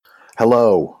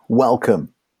Hello,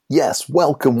 welcome, yes,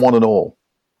 welcome one and all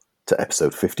to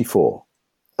episode 54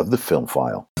 of The Film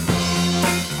File.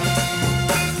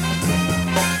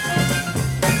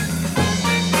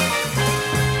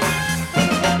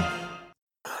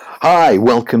 Hi,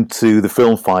 welcome to The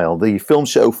Film File, the film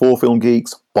show for film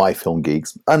geeks by film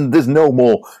geeks. And there's no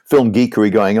more film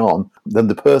geekery going on than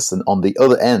the person on the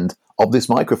other end of this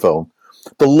microphone,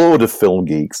 the Lord of Film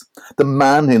Geeks, the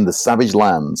man in the savage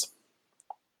lands,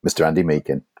 Mr. Andy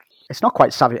Meakin. It's not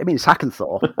quite savage. I mean, it's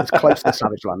Hackenthor. It's close to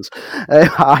Savage Lands.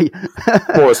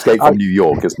 More Escape from New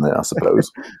York, isn't it, I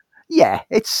suppose? Yeah,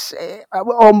 it's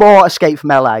or more Escape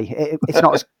from LA.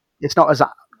 It's not as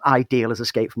ideal as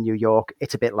Escape from New York.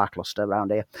 It's a bit lackluster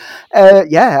around here.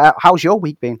 How's your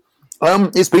week been?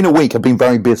 It's been a week. I've been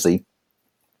very busy.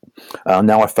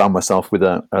 Now I've found myself with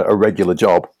a regular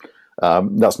job.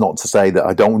 That's not to say that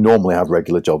I don't normally have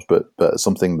regular jobs, but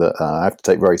something that I have to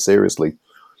take very seriously.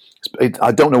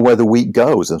 I don't know where the week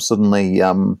goes, and suddenly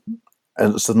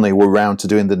we're round to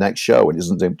doing the next show, and it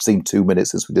doesn't seem 2 minutes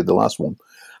since we did the last one.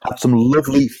 Had some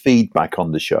lovely feedback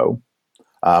on the show,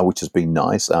 which has been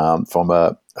nice from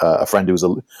a friend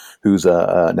who's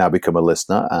now become a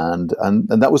listener, and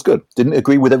that was good. Didn't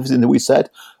agree with everything that we said,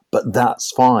 but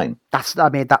that's fine. That's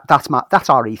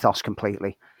our ethos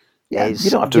completely. Yeah, you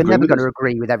don't have to. You're never going to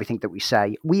agree with everything that we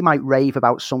say. We might rave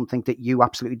about something that you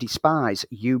absolutely despise.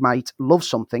 You might love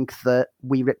something that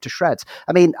we rip to shreds.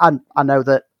 I mean, I know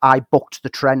that I bucked the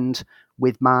trend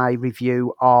with my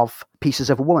review of Pieces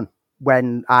of a Woman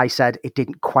when I said it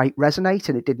didn't quite resonate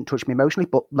and it didn't touch me emotionally,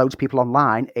 but loads of people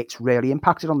online, it's really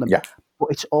impacted on them. Yeah. But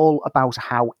it's all about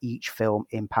how each film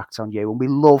impacts on you. And we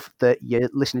love that you're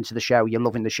listening to the show, you're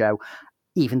loving the show,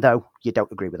 even though you don't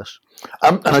agree with us.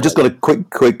 And I just got a quick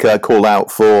call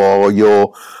out for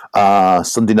your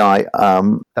Sunday night.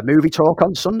 The movie talk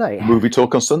on Sunday. Movie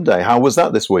talk on Sunday. How was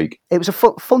that this week? It was a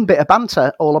fun bit of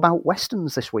banter all about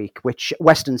Westerns this week, which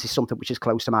Westerns is something which is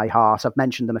close to my heart. I've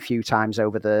mentioned them a few times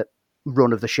over the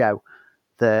run of the show,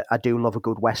 that I do love a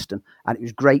good Western. And it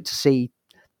was great to see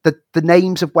the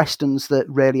names of Westerns that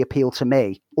really appeal to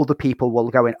me. Other people will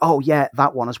go in, oh yeah,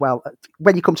 that one as well.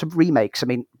 When you come to remakes, I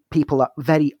mean, people are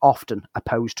very often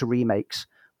opposed to remakes.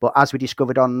 But as we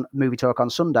discovered on Movie Talk on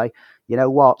Sunday, you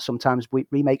know what? Sometimes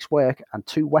remakes work, and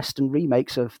 2 Western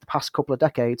remakes of the past couple of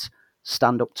decades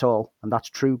stand up tall, and that's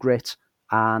True Grit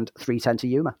and 3:10 to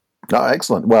Yuma. Oh,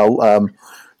 excellent. Well,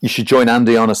 you should join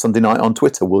Andy on a Sunday night on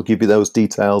Twitter. We'll give you those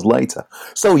details later.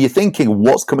 So you're thinking,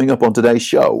 what's coming up on today's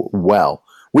show? Well,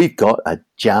 we've got a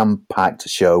jam-packed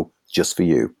show just for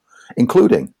you,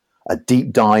 including a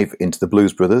deep dive into the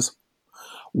Blues Brothers.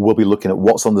 We'll be looking at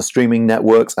what's on the streaming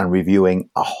networks and reviewing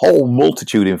a whole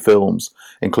multitude in films,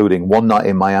 including One Night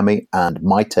in Miami and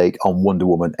my take on Wonder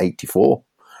Woman 84.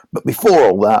 But before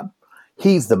all that,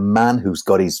 he's the man who's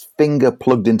got his finger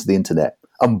plugged into the internet,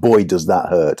 and boy does that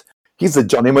hurt. He's the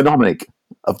Johnny Mnemonic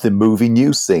of the movie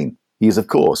news scene. He is, of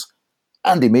course,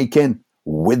 Andy Meakin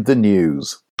with the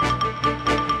news.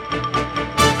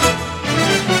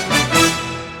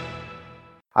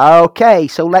 Okay,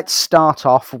 so let's start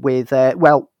off with,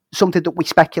 something that we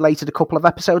speculated a couple of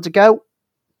episodes ago.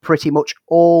 Pretty much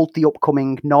all the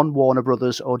upcoming non-Warner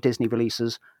Brothers or Disney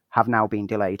releases have now been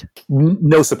delayed.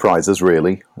 No surprises,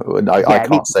 really. I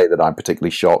can't say that I'm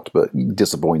particularly shocked, but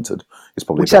disappointed is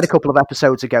probably. We said a couple of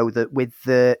episodes ago that with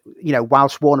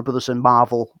whilst Warner Brothers and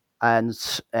Marvel and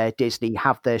Disney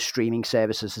have their streaming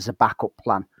services as a backup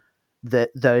plan,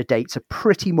 that their dates are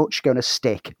pretty much going to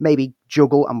stick. Maybe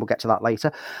juggle, and we'll get to that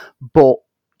later. But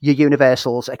your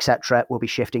Universals, etc., will be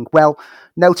shifting. Well,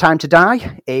 No Time to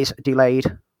Die is delayed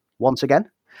once again.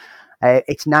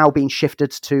 It's now been shifted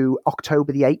to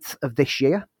October the 8th of this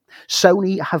year.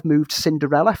 Sony have moved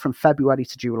Cinderella from February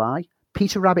to July,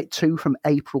 Peter Rabbit 2 from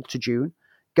April to June,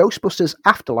 Ghostbusters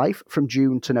Afterlife from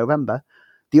June to November.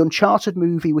 The Uncharted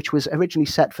movie, which was originally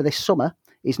set for this summer,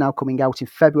 is now coming out in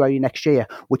February next year,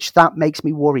 which that makes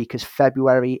me worry because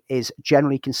February is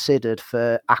generally considered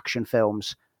for action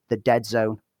films the dead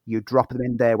zone. You drop them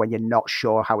in there when you're not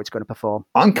sure how it's going to perform.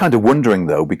 I'm kind of wondering,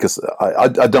 though, because I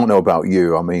don't know about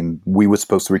you. I mean, we were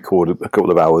supposed to record a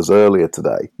couple of hours earlier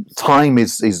today. Time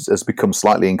has become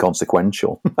slightly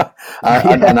inconsequential.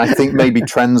 And I think maybe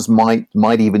trends might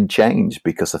even change,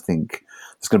 because I think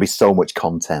there's going to be so much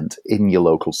content in your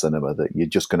local cinema that you're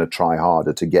just going to try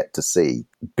harder to get to see,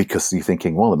 because you're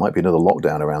thinking, well, there might be another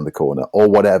lockdown around the corner or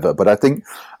whatever. But I think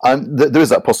there is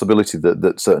that possibility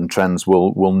that certain trends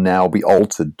will now be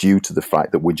altered due to the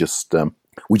fact that we just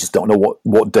don't know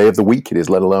what day of the week it is,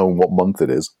 let alone what month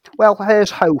it is. Well, here's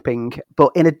hoping.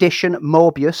 But in addition,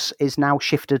 Morbius is now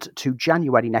shifted to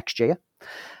January next year.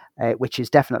 which is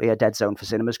definitely a dead zone for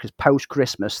cinemas, because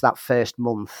post-Christmas, that first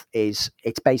month it's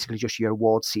basically just your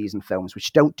award season films,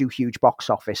 which don't do huge box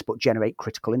office but generate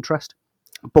critical interest.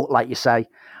 But like you say,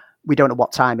 we don't know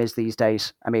what time is these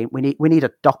days. I mean, we need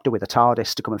a doctor with a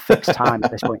TARDIS to come and fix time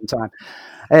at this point in time.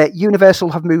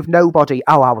 Universal have moved Nobody.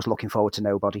 Oh, I was looking forward to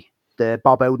Nobody, the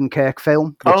Bob Odenkirk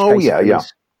film.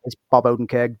 It's Bob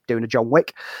Odenkirk doing a John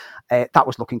Wick. That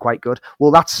was looking quite good.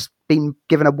 Well, that's been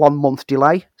given a 1 month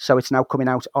delay, so it's now coming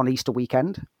out on Easter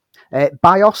weekend.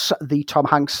 BIOS, the Tom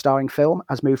Hanks starring film,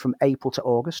 has moved from April to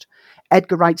August.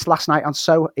 Edgar Wright's Last Night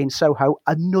in Soho,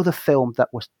 another film that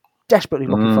was desperately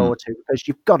looking forward to, because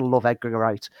you've got to love Edgar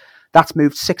Wright. That's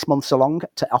moved 6 months along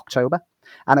to October.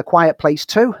 And A Quiet Place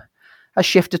 2 has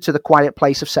shifted to The Quiet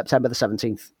Place of September the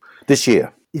 17th. This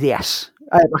year? Yes.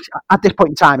 At this point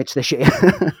in time, it's this year.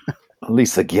 At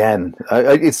least again.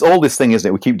 It's all this thing, isn't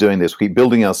it? We keep doing this. We keep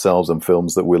building ourselves on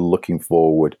films that we're looking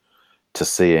forward to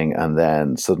seeing, and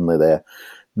then suddenly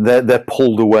they're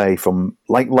pulled away from,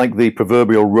 like the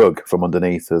proverbial rug from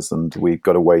underneath us, and we've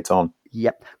got to wait on.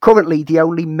 Yep. Currently, the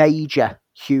only major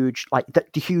huge, like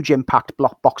the huge impact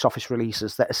box office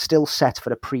releases that are still set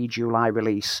for a pre-July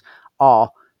release are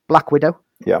Black Widow,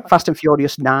 Fast and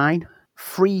Furious 9,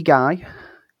 Free Guy,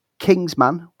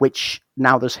 Kingsman, which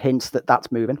now there's hints that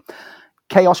that's moving,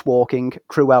 Chaos Walking,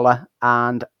 Cruella,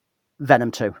 and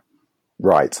Venom 2.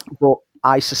 Right. But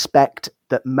I suspect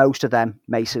that most of them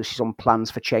may see some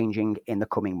plans for changing in the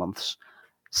coming months,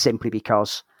 simply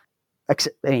because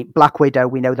Black Widow,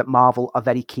 we know that Marvel are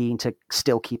very keen to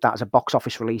still keep that as a box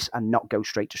office release and not go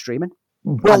straight to streaming.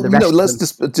 Well, let's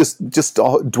just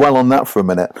dwell on that for a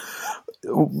minute.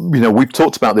 We've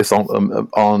talked about this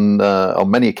on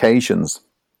many occasions.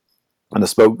 And I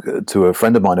spoke to a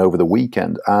friend of mine over the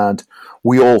weekend, and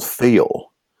we all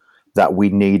feel that we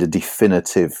need a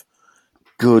definitive,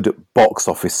 good box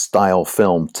office style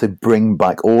film to bring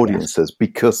back audiences.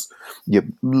 Because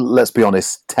let's be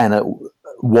honest, Tenet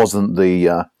wasn't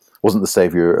the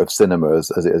savior of cinema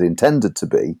as it was intended to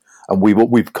be, and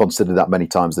we've considered that many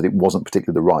times, that it wasn't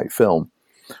particularly the right film.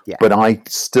 Yeah. But I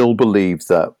still believe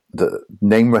that the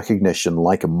name recognition,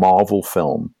 like a Marvel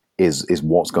film, is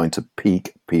what's going to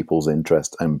pique people's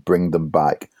interest and bring them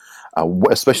back,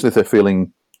 especially if they're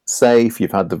feeling safe,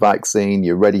 you've had the vaccine,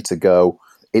 you're ready to go.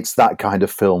 It's that kind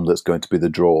of film that's going to be the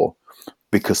draw,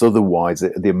 because otherwise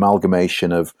the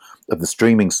amalgamation of the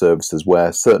streaming services,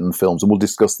 where certain films, and we'll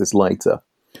discuss this later,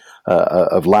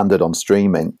 have landed on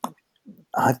streaming,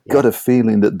 I've got a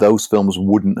feeling that those films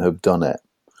wouldn't have done it,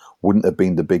 wouldn't have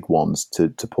been the big ones to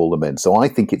pull them in. So I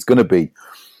think it's going to be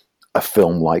a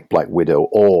film like Black Widow,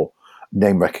 or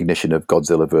name recognition of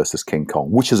Godzilla versus King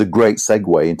Kong, which is a great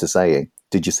segue into saying,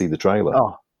 did you see the trailer?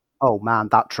 Oh man,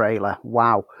 that trailer.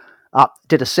 Wow.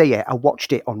 Did I see it? I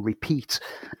watched it on repeat.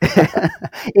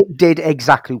 It did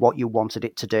exactly what you wanted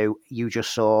it to do. You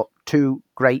just saw two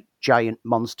great giant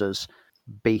monsters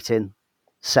beating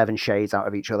 7 shades out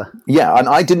of each other. Yeah, and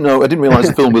I didn't realize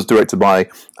the film was directed by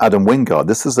Adam Wingard.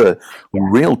 This is a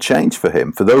real change for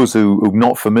him. For those who are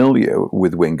not familiar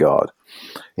with Wingard,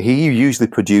 he usually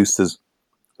produces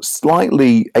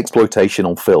slightly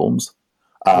exploitational films,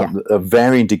 of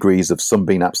varying degrees, of some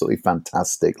being absolutely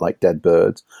fantastic, like Dead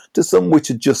Birds, to some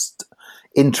which are just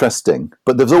interesting.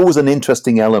 But there's always an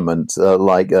interesting element,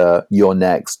 like You're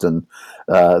Next and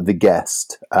The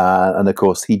Guest. And of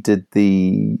course, he did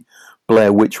the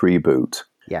Blair Witch reboot.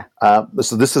 Yeah.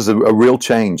 So this is a real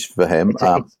change for him.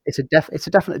 It's a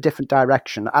definitely different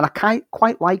direction, and I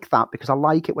quite like that, because I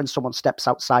like it when someone steps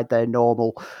outside their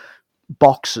normal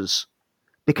boxes,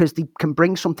 because they can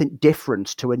bring something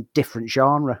different to a different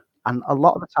genre, and a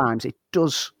lot of the times it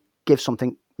does give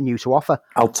something new to offer.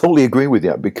 I'll totally agree with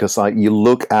you, because you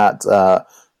look at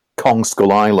Kong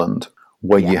Skull Island,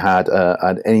 where you had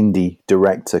an indie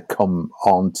director come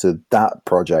onto that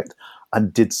project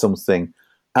and did something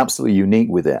absolutely unique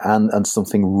with it, and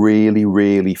something really,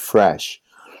 really fresh,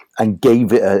 and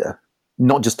gave it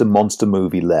not just a monster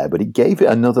movie layer, but it gave it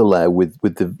another layer with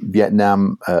the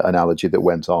Vietnam analogy that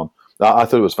went on. I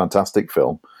thought it was a fantastic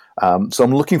film. So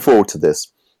I'm looking forward to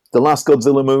this. The last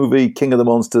Godzilla movie, King of the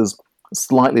Monsters,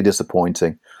 slightly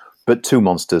disappointing, but two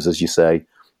monsters, as you say,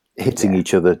 hitting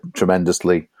each other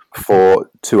tremendously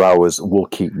for 2 hours will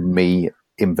keep me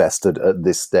invested at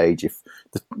this stage. If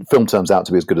the film turns out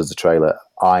to be as good as the trailer,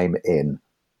 I'm in.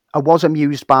 I was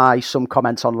amused by some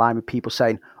comments online with people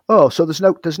saying, "Oh, so there's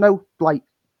no like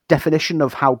definition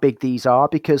of how big these are,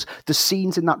 because the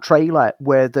scenes in that trailer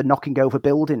where they're knocking over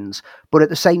buildings, but at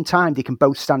the same time they can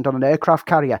both stand on an aircraft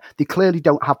carrier. They clearly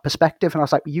don't have perspective." And I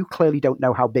was like, "You clearly don't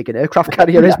know how big an aircraft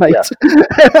carrier is, mate."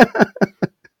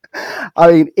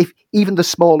 I mean, if even the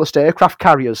smallest aircraft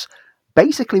carriers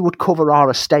basically would cover our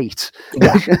estate.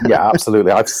 Yeah,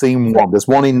 absolutely. I've seen one. There's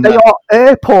one in... They are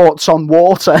airports on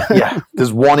water. Yeah,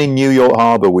 there's one in New York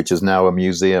Harbor, which is now a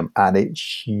museum, and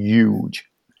it's huge.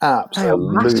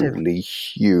 Absolutely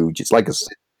huge. It's like a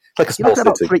small You're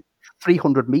about city.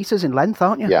 300 meters in length,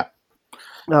 aren't you? Yeah.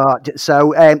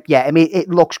 I mean, it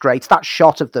looks great. That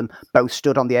shot of them both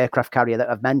stood on the aircraft carrier that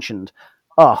I've mentioned,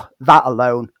 that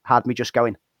alone had me just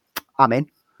going, I'm in.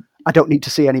 I don't need to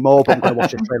see any more, but I'm going to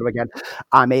watch this trailer again.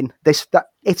 I'm in. It's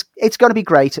going to be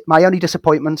great. My only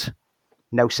disappointment,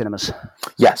 no cinemas.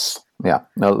 Yes. Yeah.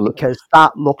 No, because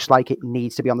that looks like it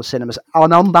needs to be on the cinemas.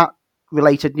 And on that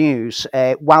related news,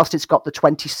 whilst it's got the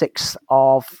 26th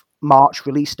of March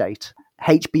release date,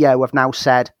 HBO have now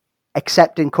said,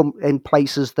 except in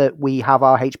places that we have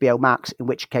our HBO Max, in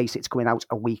which case it's coming out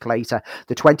a week later.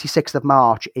 The 26th of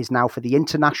March is now for the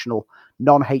international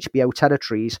non-HBO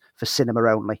territories for cinema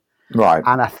only. Right.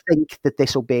 And I think that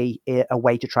this will be a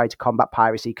way to try to combat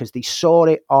piracy, because they saw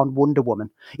it on Wonder Woman.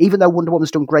 Even though Wonder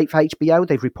Woman's done great for HBO,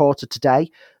 they've reported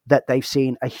today that they've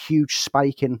seen a huge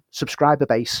spike in subscriber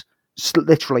base,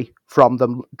 literally from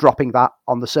them dropping that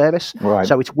on the service. Right.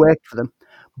 So it's worked for them.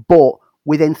 But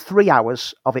within 3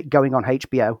 hours of it going on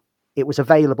HBO, it was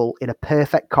available in a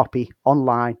perfect copy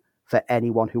online for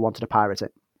anyone who wanted to pirate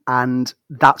it. And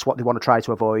that's what they want to try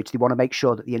to avoid. They want to make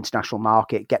sure that the international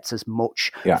market gets as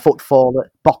much footfall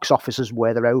at box offices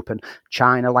where they're open.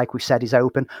 China, like we said, is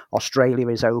open. Australia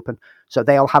is open. So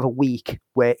they'll have a week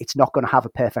where it's not going to have a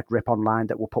perfect rip online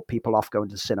that will put people off going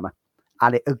to the cinema.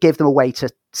 And it'll give them a way to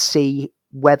see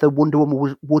whether Wonder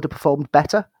Woman would have performed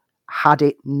better had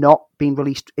it not been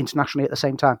released internationally at the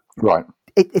same time. Right.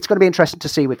 It's going to be interesting to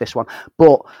see with this one.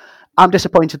 But I'm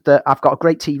disappointed that I've got a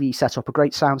great TV setup, a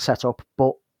great sound setup,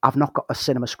 but I've not got a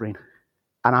cinema screen.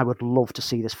 And I would love to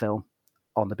see this film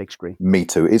on the big screen. Me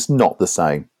too. It's not the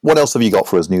same. What else have you got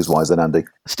for us news-wise then, Andy?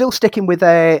 Still sticking with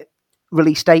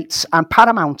release dates, and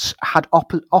Paramount had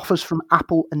offers from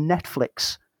Apple and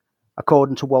Netflix,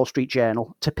 according to Wall Street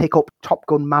Journal, to pick up Top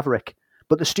Gun Maverick.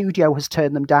 But the studio has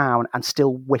turned them down and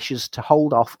still wishes to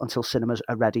hold off until cinemas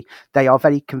are ready. They are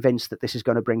very convinced that this is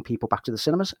going to bring people back to the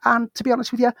cinemas. And to be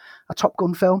honest with you, a Top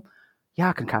Gun film, yeah,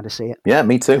 I can kind of see it. Yeah,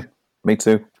 me too. Me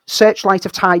too. Searchlight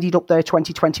have tidied up their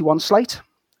 2021 slate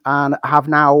and have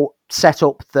now set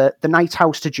up the Night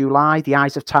House to July, The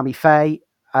Eyes of Tammy Faye,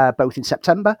 both in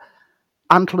September.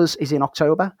 Antlers is in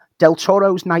October. Del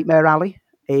Toro's Nightmare Alley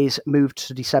is moved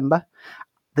to December.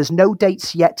 There's no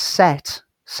dates yet set,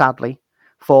 sadly,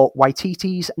 for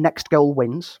Waititi's Next Goal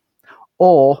Wins,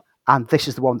 or, and this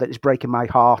is the one that is breaking my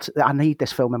heart, I need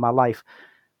this film in my life,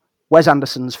 Wes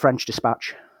Anderson's French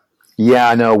Dispatch. Yeah,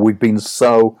 I know. We've been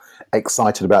so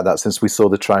excited about that since we saw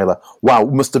the trailer. Wow,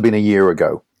 it must have been a year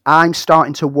ago. I'm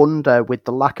starting to wonder, with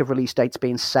the lack of release dates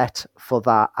being set for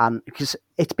that, and because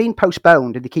it's been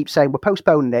postponed, and they keep saying, we're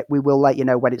postponing it, we will let you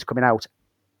know when it's coming out,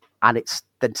 and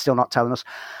they're still not telling us.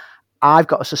 I've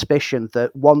got a suspicion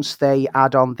that once they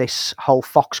add on this whole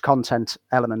Fox content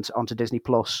element onto Disney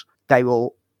Plus, they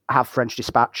will have French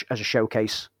Dispatch as a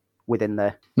showcase within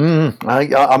there.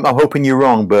 I'm hoping you're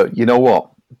wrong, but you know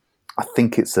what? I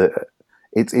think it's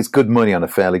good money on a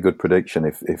fairly good prediction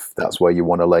if that's where you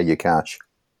want to lay your cash.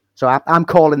 So I'm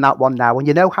calling that one now, and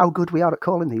you know how good we are at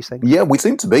calling these things. Yeah, we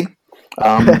seem to be.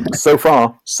 So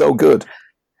far, so good.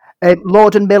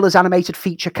 Lord and Miller's animated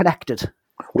feature Connected.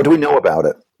 What do we know about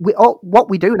it? What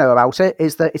we do know about it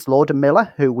is that it's Lord and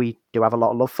Miller, who we do have a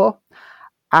lot of love for,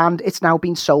 and it's now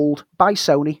been sold by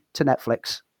Sony to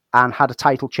Netflix and had a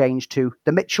title change to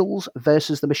The Mitchells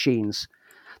versus the Machines.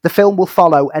 The film will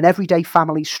follow an everyday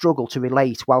family's struggle to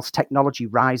relate whilst technology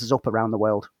rises up around the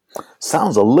world.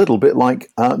 Sounds a little bit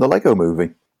like the Lego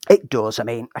Movie. It does. I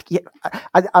mean,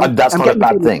 and that's not a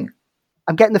bad thing.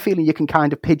 I'm getting the feeling you can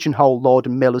kind of pigeonhole Lord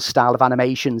and Miller's style of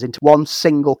animations into one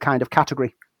single kind of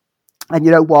category. And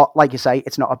you know what? Like you say,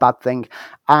 it's not a bad thing.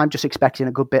 I'm just expecting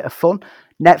a good bit of fun.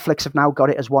 Netflix have now got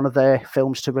it as one of their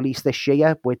films to release this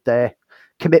year, with their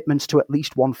commitments to at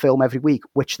least one film every week,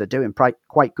 which they're doing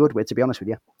quite good with, to be honest with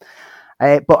you.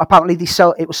 But apparently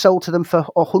it was sold to them for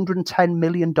 $110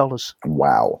 million.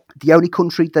 Wow. The only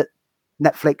country that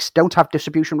Netflix don't have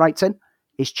distribution rights in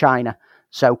is China.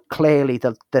 So clearly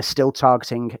they're still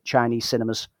targeting Chinese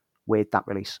cinemas with that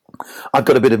release. I've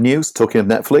got a bit of news, talking of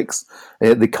Netflix.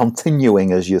 They're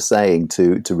continuing, as you're saying,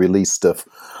 to release stuff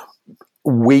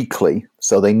weekly.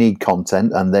 So they need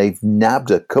content, and they've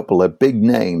nabbed a couple of big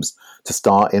names to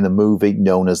star in a movie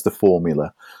known as The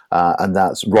Formula. And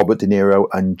that's Robert De Niro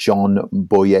and John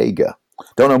Boyega.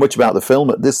 Don't know much about the film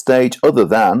at this stage, other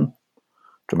than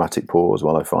Dramatic pause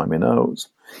while I find my notes.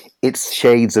 It's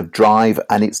shades of Drive,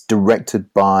 and it's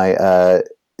directed by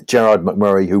Gerard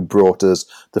McMurray, who brought us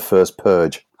the first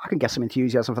Purge. I can get some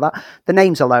enthusiasm for that. The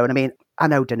names alone, I mean, I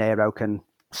know De Niro can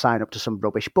sign up to some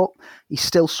rubbish, but he's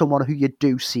still someone who you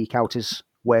do seek out his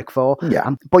work for. Yeah.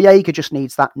 And Boyega just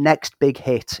needs that next big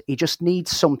hit. He just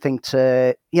needs something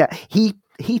to... Yeah, he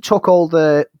took all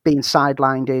the being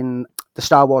sidelined in the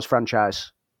Star Wars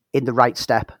franchise in the right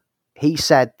step. He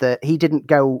said that he didn't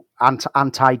go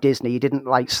anti-Disney. He didn't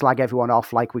like slag everyone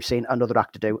off like we've seen another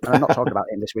actor do. And I'm not talking about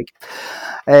him this week.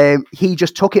 He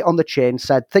just took it on the chin,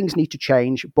 said things need to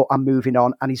change, but I'm moving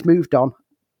on. And he's moved on.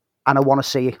 And I want to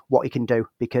see what he can do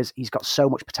because he's got so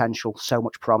much potential, so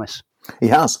much promise. He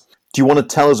has. Do you want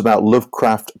to tell us about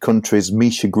Lovecraft Country's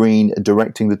Misha Green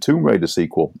directing the Tomb Raider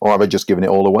sequel? Or have I just given it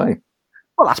all away?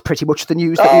 Well, that's pretty much the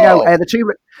news that you know.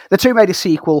 The Tomb Raider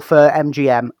sequel for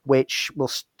MGM, which will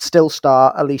still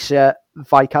star Alicia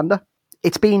Vikander.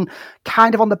 It's been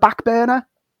kind of on the back burner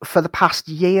for the past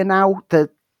year now.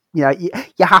 You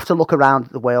have to look around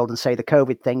the world and say the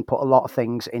COVID thing put a lot of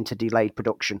things into delayed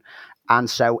production. And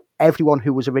so everyone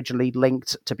who was originally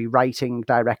linked to be writing,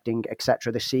 directing,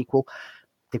 etc., this sequel,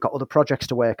 they've got other projects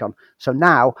to work on. So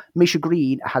now Misha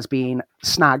Green has been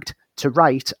snagged to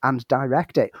write and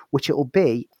direct it, which it'll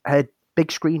be her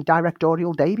big screen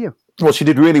directorial debut. Well, she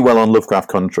did really well on Lovecraft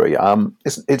Country.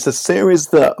 It's a series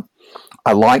that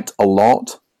I liked a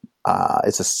lot.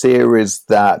 It's a series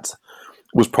that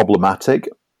was problematic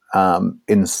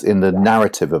in the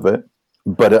narrative of it,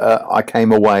 but I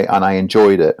came away and I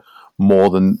enjoyed it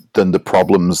more than the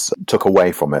problems took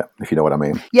away from it, if you know what I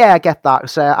mean. Yeah, I get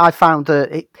that. So I found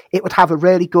that it would have a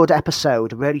really good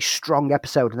episode, a really strong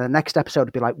episode, and the next episode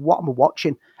would be like, what am I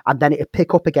watching? And then it'd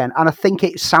pick up again. And I think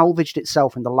it salvaged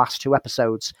itself in the last two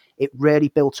episodes. It really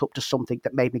built up to something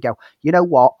that made me go, you know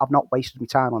what? I've not wasted my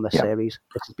time on this series.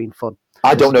 This has been fun.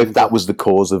 I don't know if that was the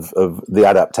cause of the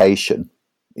adaptation,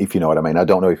 if you know what I mean. I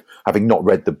don't know if, having not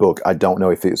read the book, I don't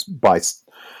know if it's by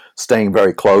staying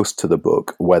very close to the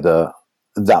book, whether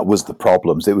that was the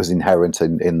problems. It was inherent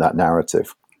in that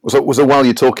narrative. So while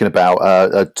you're talking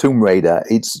about Tomb Raider,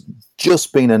 it's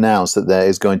just been announced that there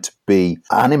is going to be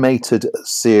animated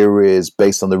series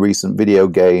based on the recent video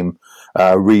game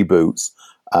reboots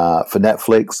for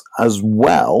Netflix as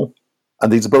well.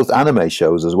 And these are both anime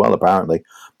shows as well, apparently.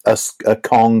 A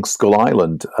Kong Skull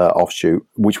Island offshoot,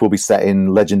 which will be set in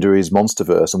Legendary's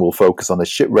Monsterverse and will focus on a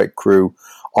shipwrecked crew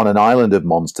on an island of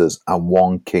monsters and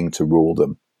one king to rule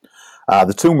them.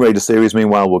 The Tomb Raider series,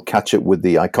 meanwhile, will catch up with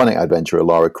the iconic adventurer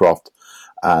Lara Croft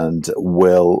and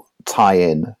will tie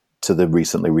in to the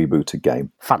recently rebooted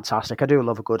game. Fantastic. I do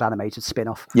love a good animated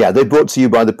spin-off. Yeah, they're brought to you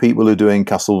by the people who are doing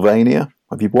Castlevania.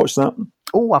 Have you watched that?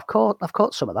 Oh, I've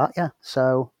caught some of that, yeah.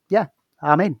 So, yeah,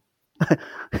 I'm in.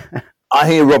 I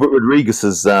hear Robert Rodriguez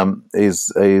is doing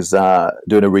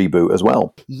a reboot as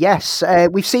well. Yes,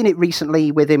 we've seen it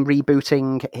recently with him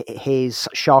rebooting his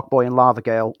Shark Boy and Lava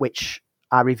Girl, which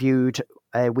I reviewed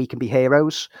We Can Be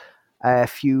Heroes a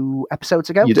few episodes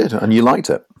ago. You did, and you liked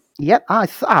it. Yep, I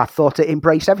thought it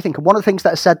embraced everything. And one of the things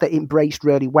that I said that it embraced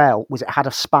really well was it had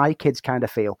a Spy Kids kind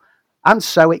of feel. And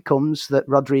so it comes that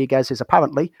Rodriguez is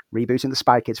apparently rebooting the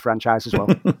Spy Kids franchise as well.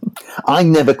 I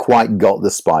never quite got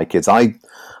the Spy Kids. I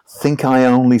think I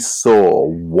only saw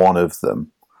one of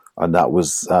them, and that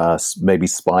was maybe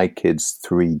Spy Kids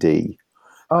 3D.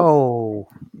 Oh,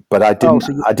 but I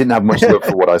didn't have much love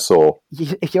for what I saw.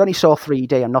 If you only saw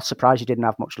 3D, I'm not surprised you didn't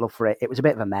have much love for it. It was a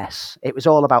bit of a mess. It was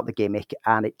all about the gimmick,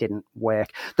 and it didn't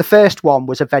work. The first one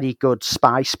was a very good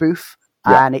spy spoof,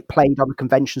 and it played on the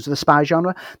conventions of the spy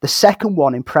genre. The second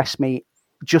one impressed me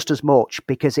just as much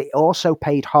because it also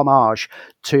paid homage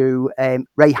to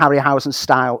Ray Harryhausen's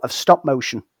style of stop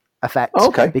motion effects.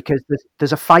 Okay. Because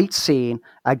there's a fight scene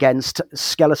against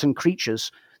skeleton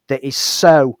creatures that is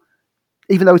so...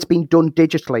 Even though it's been done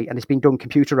digitally and it's been done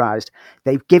computerized,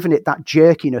 they've given it that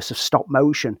jerkiness of stop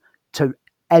motion to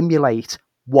emulate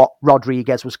what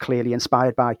Rodriguez was clearly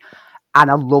inspired by.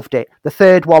 And I loved it. The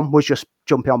third one was just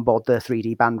jumping on board the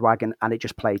 3D bandwagon, and it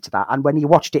just played to that. And when you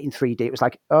watched it in 3D, it was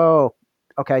like, oh,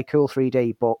 okay, cool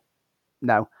 3D, but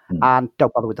no. And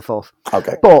don't bother with the fourth.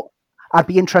 Okay. But I'd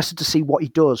be interested to see what he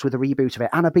does with a reboot of it.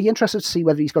 And I'd be interested to see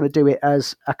whether he's going to do it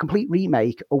as a complete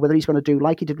remake or whether he's going to do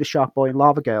like he did with Shark Boy and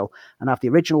Lava Girl and have the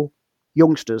original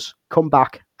youngsters come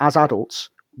back as adults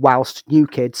whilst new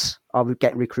kids are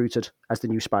getting recruited as the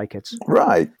new Spy Kids.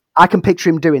 Right. I can picture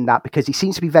him doing that because he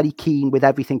seems to be very keen with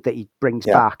everything that he brings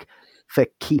back for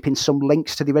keeping some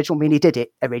links to the original. I mean, he did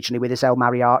it originally with his El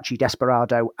Mariachi,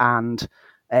 Desperado, and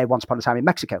Once Upon a Time in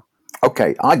Mexico.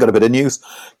 Okay, I got a bit of news.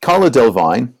 Carla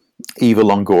Delvine, Eva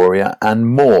Longoria, and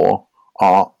more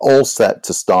are all set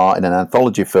to star in an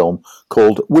anthology film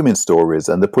called Women's Stories,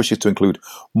 and the push is to include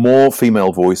more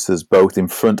female voices both in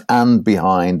front and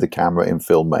behind the camera in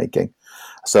filmmaking.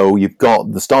 So you've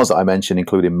got the stars that I mentioned,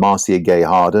 including Marcia Gay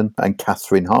Harden and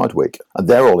Catherine Hardwicke, and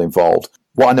they're all involved.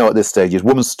 What I know at this stage is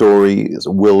Women's Stories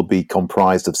will be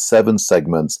comprised of 7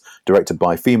 segments directed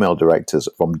by female directors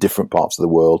from different parts of the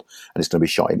world, and it's going to be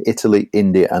shot in Italy,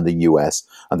 India, and the US,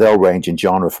 and they'll range in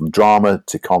genre from drama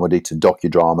to comedy to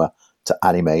docudrama to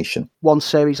animation. One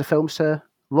series of films to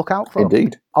look out for.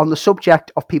 Indeed. On the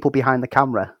subject of people behind the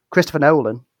camera, Christopher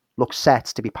Nolan looks set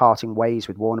to be parting ways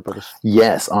with Warner Brothers.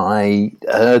 Yes, I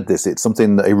heard this. It's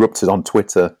something that erupted on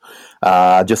Twitter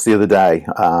just the other day.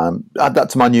 Add that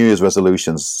to my New Year's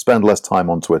resolutions. Spend less time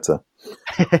on Twitter.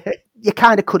 You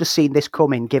kind of could have seen this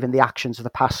coming, given the actions of the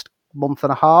past month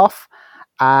and a half,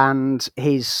 and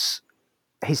his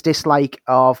dislike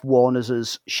of Warner's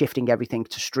as shifting everything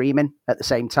to streaming at the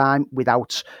same time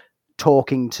without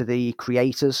talking to the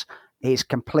creators. His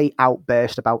complete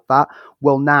outburst about that.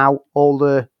 Well, now all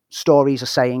the stories are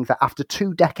saying that after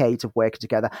 2 decades of working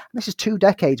together, and this is 2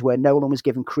 decades where Nolan was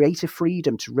given creative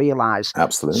freedom to realise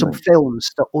some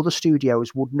films that other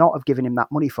studios would not have given him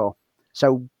that money for.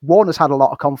 So Warner's had a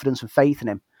lot of confidence and faith in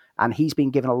him, and he's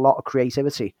been given a lot of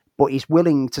creativity, but he's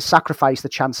willing to sacrifice the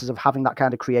chances of having that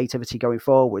kind of creativity going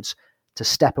forwards to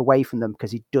step away from them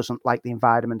because he doesn't like the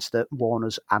environments that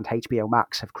Warner's and HBO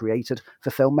Max have created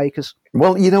for filmmakers.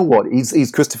 Well, you know what?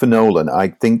 He's Christopher Nolan. I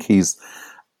think he's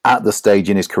at the stage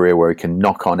in his career where he can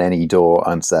knock on any door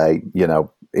and say,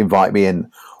 invite me in.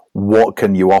 What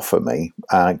can you offer me?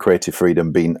 And creative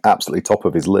freedom being absolutely top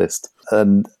of his list.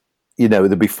 And,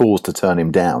 there'd be fools to turn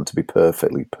him down, to be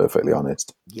perfectly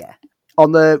honest. Yeah.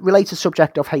 On the related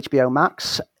subject of HBO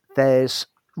Max, there's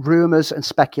rumours and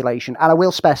speculation, and I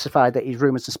will specify that it's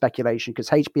rumours and speculation because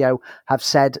HBO have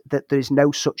said that there is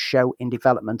no such show in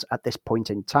development at this point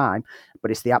in time,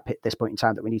 but it's at this point in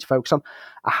time that we need to focus on.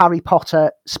 A Harry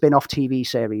Potter spin-off TV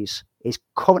series is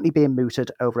currently being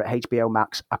mooted over at HBO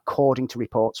Max, according to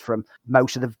reports from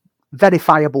most of the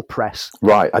verifiable press.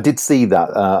 Right, I did see that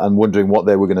and wondering what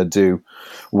they were going to do,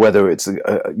 whether it's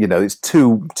it's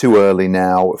too early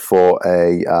now for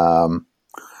a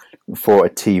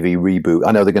TV reboot.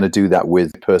 I know they're going to do that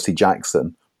with Percy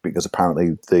Jackson because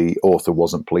apparently the author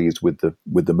wasn't pleased with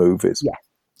the movies. Yeah.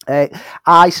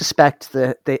 I suspect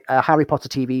that the Harry Potter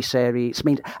TV series,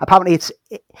 apparently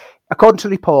according to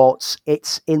reports,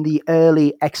 it's in the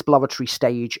early exploratory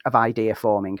stage of idea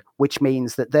forming, which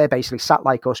means that they're basically sat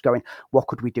like us going, what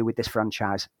could we do with this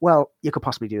franchise? Well, you could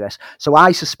possibly do this. So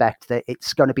I suspect that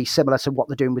it's going to be similar to what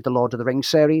they're doing with the Lord of the Rings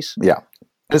series. Yeah.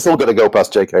 It's all got to go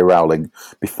past J.K. Rowling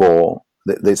before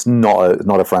it's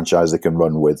not a franchise they can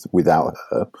run without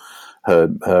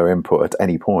her input at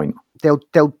any point.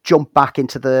 They'll jump back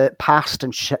into the past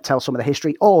and tell some of the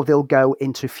history, or they'll go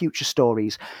into future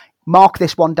stories. Mark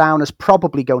this one down as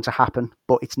probably going to happen,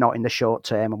 but it's not in the short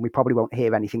term, and we probably won't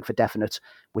hear anything for definite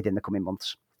within the coming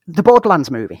months. The Borderlands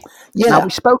movie. Yeah. Now,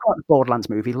 we spoke about the Borderlands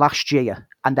movie last year,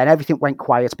 and then everything went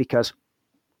quiet because,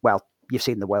 well, you've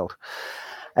seen the world.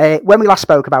 When we last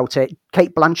spoke about it,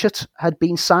 Cate Blanchett had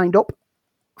been signed up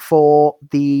for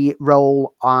the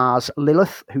role as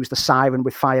Lilith, who's the siren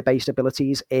with fire-based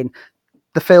abilities in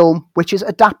the film, which is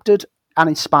adapted and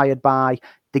inspired by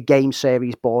the game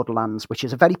series Borderlands, which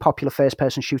is a very popular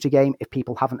first-person shooter game. If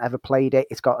people haven't ever played it,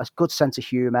 it's got a good sense of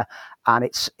humour, and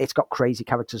it's got crazy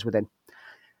characters within.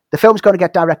 The film's going to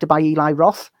get directed by Eli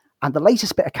Roth, and the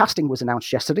latest bit of casting was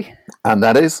announced yesterday. And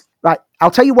that is? Right,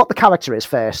 I'll tell you what the character is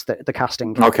first, the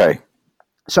casting. Okay.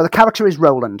 So the character is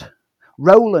Roland.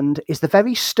 Roland is the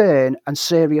very stern and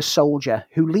serious soldier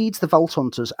who leads the Vault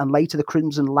Hunters and later the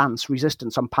Crimson Lance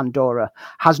resistance on Pandora,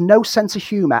 has no sense of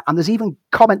humour, and there's even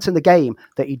comments in the game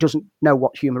that he doesn't know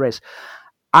what humour is.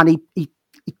 And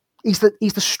he's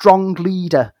the strong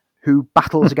leader who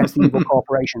battles against the evil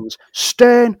corporations.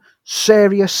 Stern,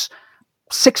 serious,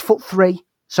 6'3".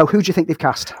 So who do you think they've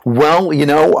cast? Well,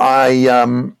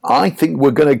 I think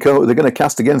they're going to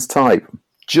cast against type,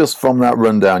 just from that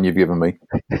rundown you've given me.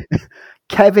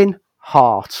 Kevin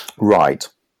Hart. Right.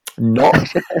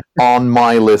 Not on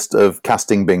my list of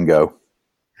casting bingo.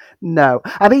 No.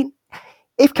 I mean,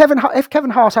 if Kevin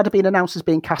Hart had been announced as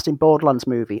being cast in Borderlands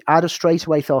movie, I'd have straight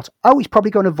away thought, he's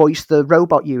probably going to voice the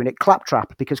robot unit,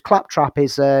 Claptrap, because Claptrap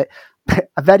is a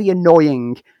very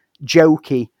annoying,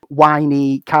 jokey,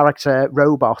 whiny character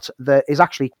robot that is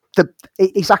actually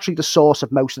the source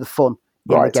of most of the fun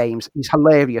in the games. He's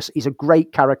hilarious. He's a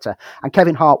great character. And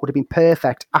Kevin Hart would have been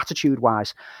perfect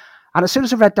attitude-wise. And as soon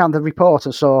as I read down the report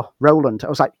and saw Roland, I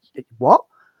was like, what?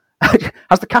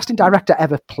 Has the casting director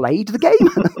ever played the game?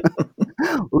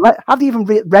 Have you even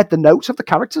read the notes of the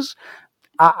characters?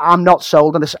 I'm not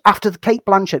sold on this. After Kate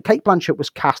Blanchett was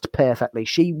cast perfectly.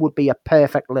 She would be a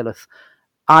perfect Lilith.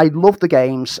 I love the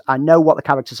games. I know what the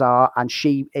characters are, and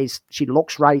she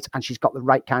looks right, and she's got the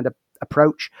right kind of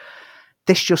approach.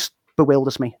 This just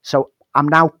bewilders me. So I'm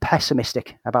now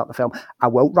pessimistic about the film. I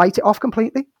won't write it off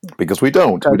completely. Because we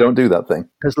don't do that thing.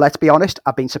 Because let's be honest,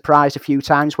 I've been surprised a few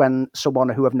times when someone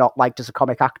who I've not liked as a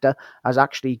comic actor has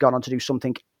actually gone on to do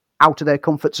something out of their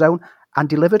comfort zone and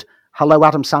delivered. Hello,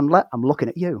 Adam Sandler, I'm looking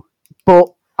at you. But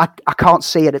I can't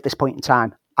see it at this point in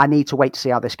time. I need to wait to see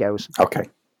how this goes. Okay.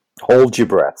 Hold your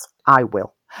breath. I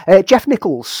will. Jeff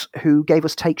Nichols, who gave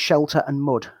us Take Shelter and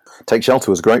Mud. Take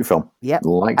Shelter was a great film. Yep.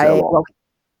 Liked it a lot. Well,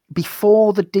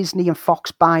 before the Disney and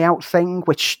Fox buyout thing,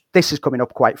 which this is coming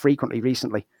up quite frequently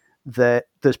recently,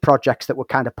 there's projects that were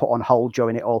kind of put on hold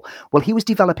during it all. Well, he was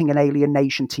developing an Alien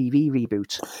Nation TV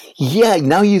reboot. Yeah,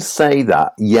 now you say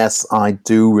that. Yes, I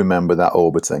do remember that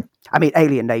orbiting. I mean,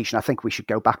 Alien Nation, I think we should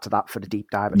go back to that for the deep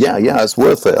dive. Yeah, it's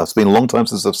worth it. It's been a long time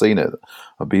since I've seen it.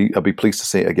 I'd be pleased to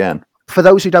see it again. For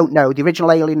those who don't know, the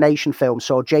original Alien Nation film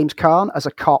saw James Caan as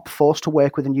a cop forced to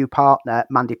work with a new partner,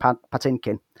 Mandy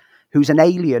Patinkin, who's an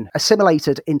alien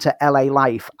assimilated into LA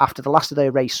life after the last of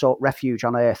their race sought refuge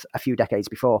on Earth a few decades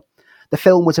before. The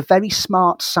film was a very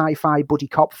smart sci-fi buddy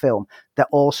cop film that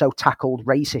also tackled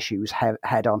race issues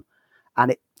head on.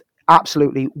 And it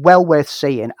absolutely well worth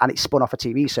seeing, and it spun off a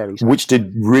TV series. Which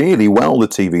did really well, the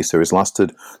TV series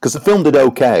lasted. Because the film did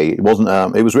okay. It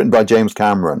wasn't. It was written by James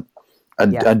Cameron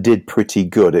and did pretty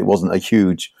good. It wasn't a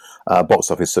huge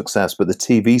box office success, but the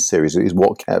TV series is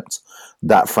what kept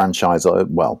that franchise,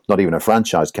 well, not even a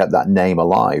franchise, kept that name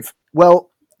alive. Well,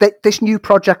 this new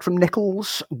project from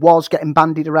Nichols was getting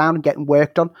bandied around and getting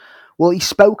worked on. Well, he's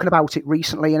spoken about it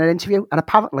recently in an interview, and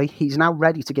apparently he's now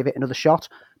ready to give it another shot.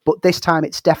 But this time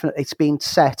it's been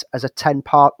set as a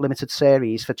 10-part limited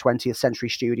series for 20th Century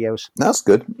Studios. That's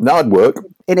good. That'd work.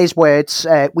 In his words,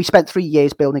 we spent 3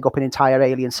 years building up an entire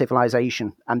alien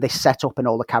civilization, and this setup and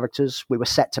all the characters, we were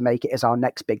set to make it as our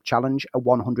next big challenge, a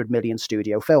 100 million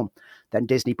studio film. Then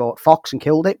Disney bought Fox and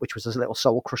killed it, which was a little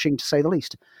soul-crushing to say the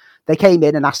least. They came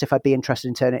in and asked if I'd be interested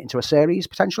in turning it into a series,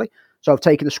 potentially. So I've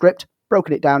taken the script,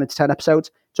 broken it down into 10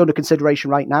 episodes. It's under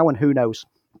consideration right now, and who knows?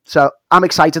 So I'm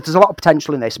excited. There's a lot of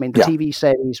potential in this. I mean, the TV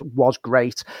series was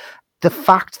great. The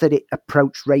fact that it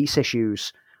approached race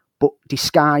issues, but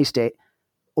disguised it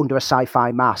under a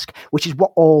sci-fi mask, which is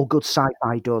what all good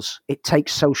sci-fi does. It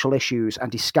takes social issues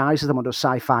and disguises them under a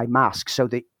sci-fi mask so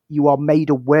that you are made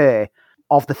aware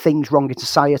of the things wrong in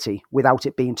society without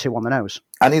it being too on the nose.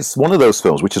 And it's one of those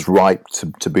films which is ripe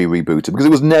to be rebooted, because it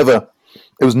was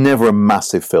never a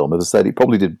massive film. As I said, it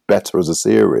probably did better as a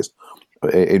series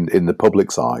in the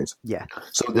public's eyes. Yeah.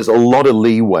 So there's a lot of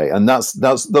leeway, and that's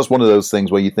one of those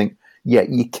things where you think, yeah,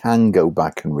 you can go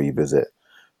back and revisit,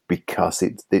 because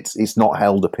it's not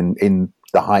held up in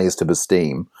the highest of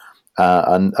esteem,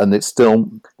 and there's still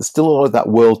a lot of that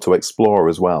world to explore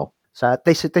as well. So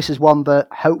this is one that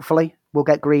hopefully will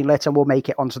get greenlit and will make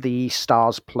it onto the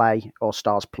Stars Play or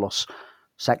Stars Plus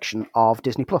section of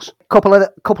Disney Plus. Couple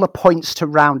of points to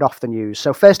round off the news.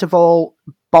 So first of all,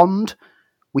 Bond.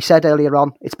 We said earlier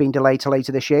on it's been delayed to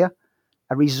later this year.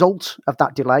 A result of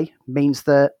that delay means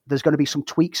that there's going to be some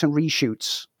tweaks and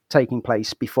reshoots taking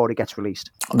place before it gets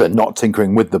released. They're not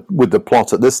tinkering with the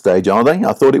plot at this stage, are they?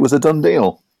 I thought it was a done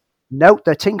deal. No,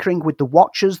 they're tinkering with the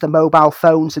watches, the mobile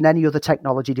phones, and any other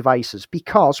technology devices,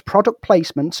 because product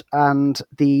placement and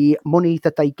the money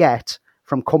that they get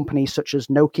from companies such as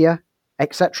Nokia,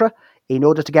 etc., in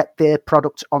order to get their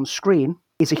product on screen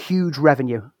is a huge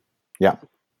revenue. Yeah.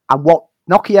 And what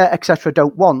Nokia, etc.,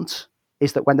 don't want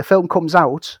is that when the film comes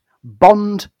out,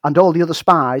 Bond and all the other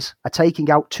spies are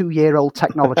taking out 2-year-old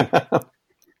technology.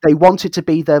 They want it to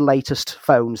be their latest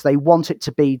phones. They want it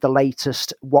to be the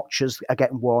latest watches are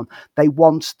getting worn. They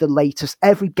want the latest.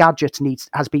 Every gadget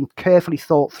has been carefully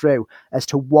thought through as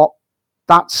to what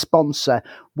that sponsor,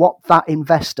 what that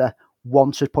investor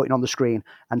wanted putting on the screen.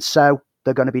 And so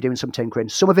they're going to be doing some tinkering.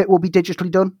 Some of it will be digitally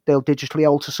done. They'll digitally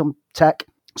alter some tech.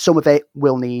 Some of it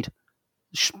will need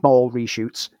small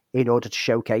reshoots in order to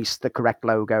showcase the correct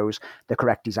logos, the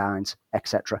correct designs,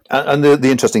 etc. And the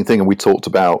interesting thing, and we talked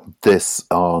about this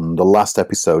on the last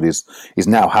episode, is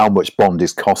now how much Bond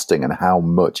is costing and how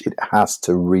much it has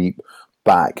to reap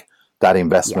back that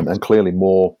investment, and clearly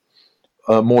more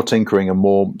tinkering and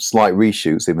more slight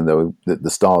reshoots, even though the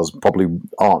stars probably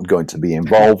aren't going to be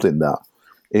involved in that,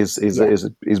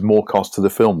 is more cost to the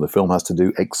film. The film has to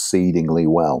do exceedingly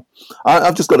well.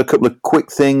 I've just got a couple of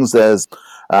quick things. There's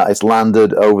It's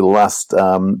landed over the last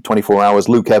 24 hours.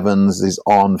 Luke Evans is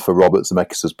on for Robert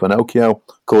Zemeckis' Pinocchio.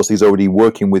 Of course, he's already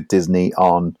working with Disney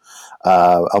on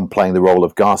playing the role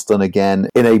of Garston again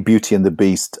in a Beauty and the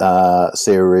Beast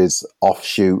series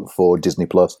offshoot for Disney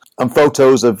Plus. And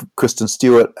photos of Kristen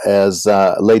Stewart as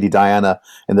Lady Diana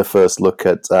in the first look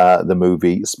at the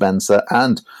movie Spencer,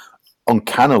 and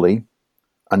uncannily,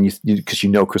 and because you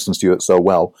know Kristen Stewart so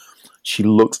well, she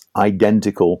looks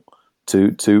identical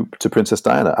to Princess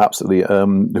Diana. Absolutely.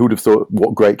 Who would have thought?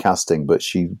 What great casting! But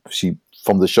she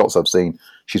from the shots I've seen,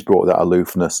 she's brought that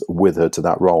aloofness with her to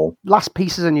that role. Last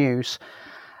pieces of news.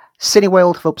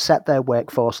 Cineworld have upset their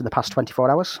workforce in the past 24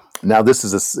 hours. Now, this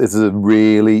is a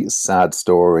really sad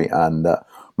story, and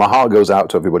my heart goes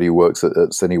out to everybody who works at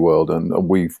Cineworld, and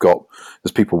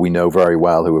there's people we know very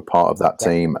well who are part of that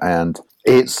team, and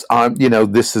it's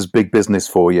this is big business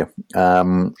for you,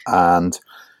 and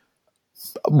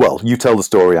well, you tell the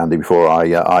story, Andy, before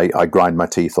I grind my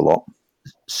teeth a lot.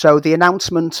 So the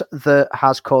announcement that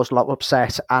has caused a lot of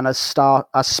upset and has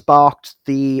sparked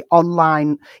the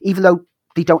online, even though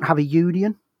they don't have a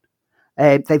union,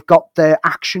 they've got their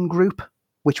action group,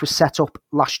 which was set up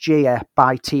last year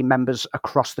by team members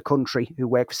across the country who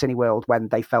work for Cineworld when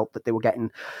they felt that they were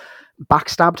getting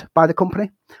backstabbed by the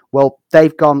company. Well,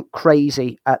 they've gone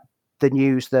crazy at the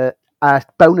news that a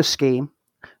bonus scheme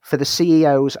for the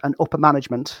CEOs and upper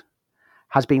management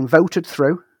has been voted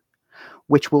through,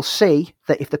 which will see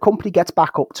that if the company gets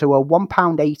back up to a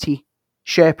 £1.80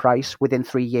 share price within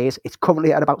 3 years, it's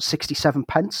currently at about 67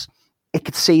 pence, it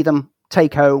could see them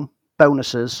take home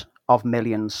bonuses of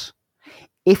millions.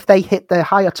 If they hit their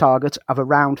higher target of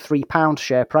around £3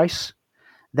 share price,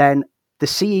 then the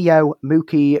CEO,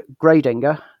 Mookie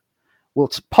Gradinger, will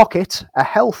pocket a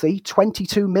healthy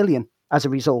 22 million as a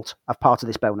result of part of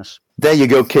this bonus. There you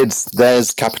go, kids.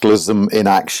 There's capitalism in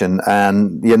action.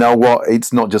 And you know what?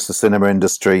 It's not just the cinema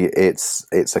industry. It's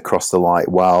across the line.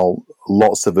 While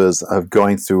lots of us are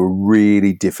going through a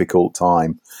really difficult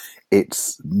time,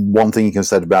 it's one thing you can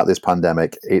say about this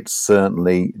pandemic. It's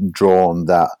certainly drawn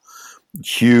that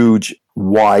huge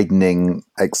widening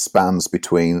expanse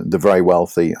between the very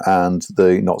wealthy and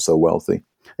the not so wealthy.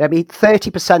 I mean,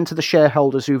 30% of the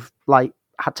shareholders who've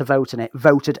had to vote in it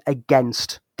voted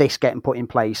against this getting put in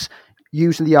place,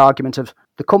 using the argument of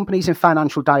the company's in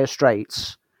financial dire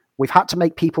straits. We've had to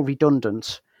make people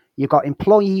redundant. You've got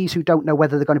employees who don't know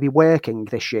whether they're going to be working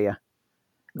this year.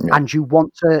 Yeah. And you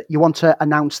want to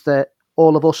announce that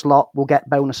all of us lot will get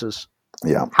bonuses.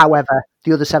 Yeah. However,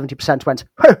 the other 70% went,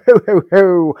 ho, ho, ho,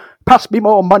 ho, pass me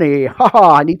more money. Ha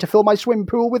ha, I need to fill my swim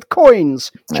pool with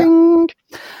coins. Yeah. Ching.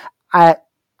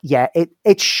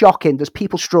 It's shocking. There's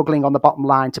people struggling on the bottom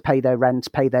line to pay their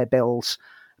rent, pay their bills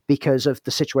because of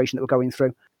the situation that we're going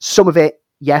through. Some of it,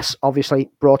 yes,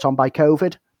 obviously brought on by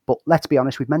COVID, but let's be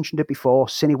honest, we've mentioned it before,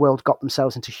 Cineworld got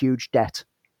themselves into huge debt.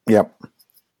 Yep.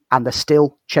 And they're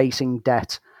still chasing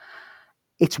debt.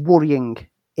 It's worrying.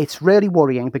 It's really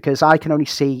worrying because I can only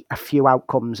see a few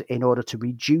outcomes in order to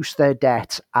reduce their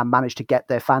debt and manage to get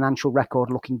their financial record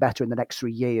looking better in the next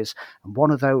 3 years. And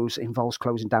one of those involves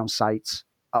closing down sites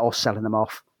or selling them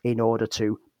off in order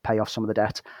to pay off some of the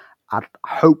debt. I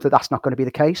hope that that's not going to be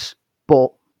the case. But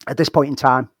at this point in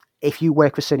time, if you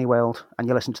work for Cineworld and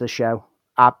you listen to the show,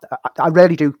 I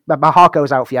really do. My heart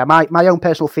goes out for you. My own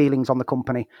personal feelings on the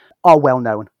company are well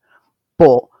known.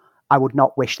 But I would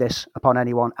not wish this upon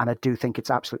anyone. And I do think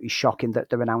it's absolutely shocking that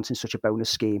they're announcing such a bonus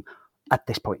scheme at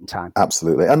this point in time.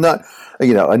 Absolutely. And that,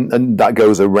 and that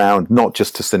goes around not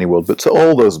just to Cineworld, but to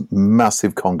all those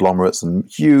massive conglomerates and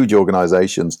huge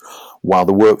organizations. While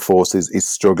the workforce is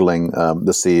struggling,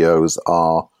 the CEOs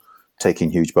are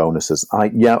taking huge bonuses.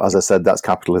 As I said, that's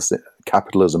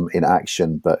capitalism in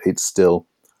action, but it's still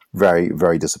very,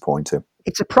 very disappointing.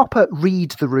 It's a proper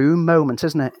read the room moment,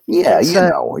 isn't it? Yeah,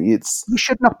 you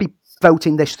should not be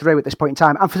voting this through at this point in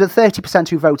time. And for the 30%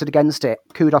 who voted against it,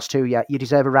 kudos to you. You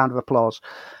deserve a round of applause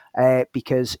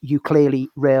because you clearly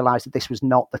realised that this was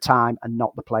not the time and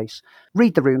not the place.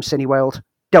 Read the room, Cineworld.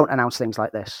 Don't announce things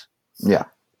like this. Yeah.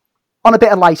 On a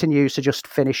bit of lighter news to just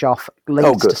finish off,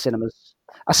 links to cinemas.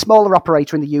 A smaller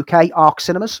operator in the UK, Arc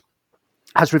Cinemas,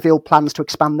 has revealed plans to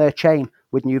expand their chain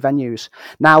with new venues.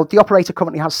 Now, the operator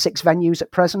currently has 6 venues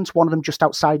at present, one of them just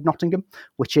outside Nottingham,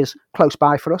 which is close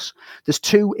by for us. There's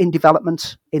 2 in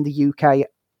development in the UK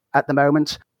at the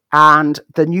moment, and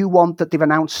the new one that they've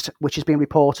announced, which is being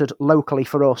reported locally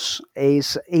for us,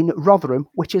 is in Rotherham,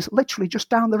 which is literally just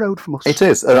down the road from us. It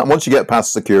is. Once you get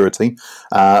past security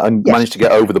and manage to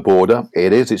get over the border,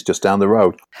 it's just down the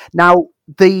road. Now,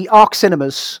 the Arc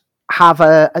Cinemas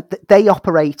they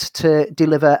operate to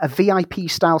deliver a VIP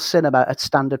style cinema at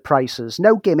standard prices.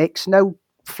 No gimmicks, no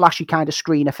flashy kind of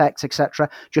screen effects, etc.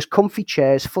 Just comfy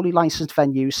chairs, fully licensed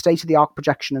venues, state-of-the-art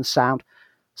projection and sound.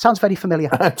 Sounds very familiar.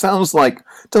 It sounds like,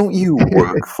 don't you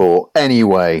work for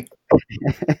Anyway?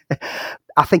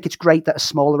 I think it's great that a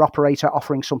smaller operator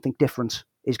offering something different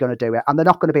is going to do it. And they're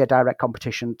not going to be a direct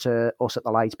competition to us at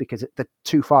the Light because they're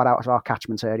too far out of our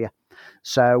catchment area.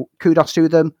 So kudos to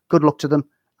them. Good luck to them.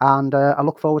 And I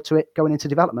look forward to it going into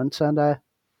development and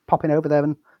popping over there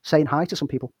and saying hi to some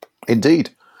people.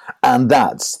 Indeed. And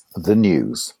that's the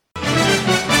news.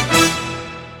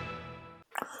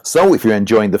 So if you're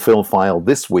enjoying the Film File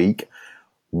this week,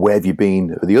 where have you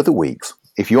been the other weeks?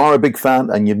 If you are a big fan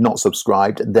and you've not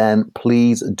subscribed, then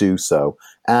please do so.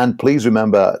 And please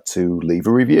remember to leave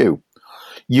a review.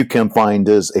 You can find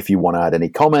us if you want to add any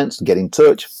comments, get in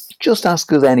touch, just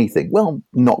ask us anything. Well,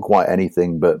 not quite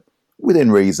anything, but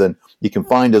within reason. You can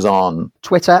find us on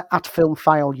Twitter at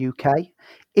FilmFileUK,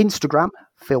 Instagram,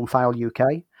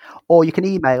 FilmFileUK, or you can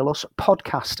email us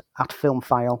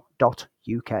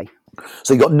podcast@filmfile.uk.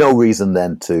 So you've got no reason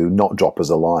then to not drop us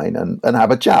a line and have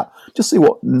a chat. Just see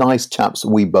what nice chaps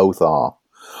we both are.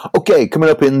 Okay, coming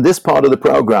up in this part of the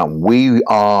programme, we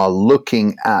are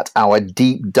looking at our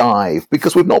deep dive.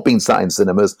 Because we've not been sat in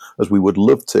cinemas as we would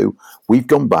love to, we've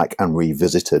gone back and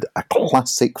revisited a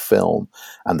classic film.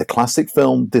 And the classic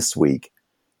film this week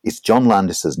is John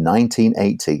Landis's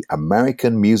 1980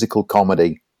 American musical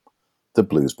comedy, The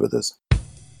Blues Brothers.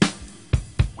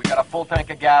 We got a full tank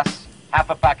of gas, half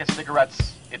a pack of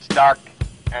cigarettes, it's dark,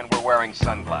 and we're wearing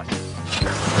sunglasses.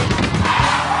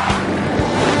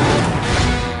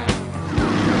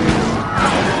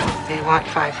 They want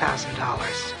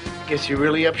 $5,000. Guess you're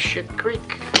really up shit creek.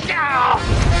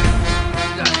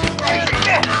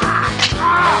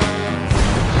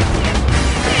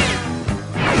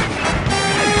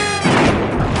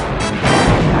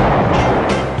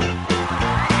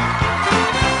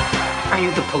 Are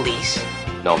you the police?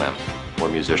 No, ma'am. We're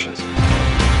musicians.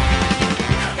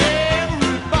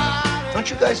 Don't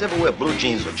you guys ever wear blue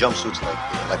jeans or jumpsuits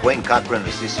like Wayne Cochran or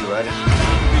CC Riders?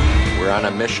 We're on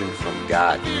a mission from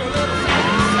God.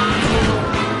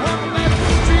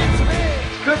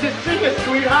 Good to see you,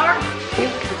 sweetheart. You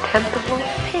contemptible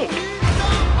pig.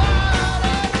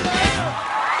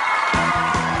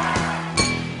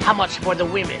 How much for the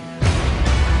women?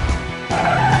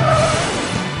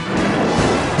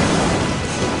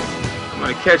 I'm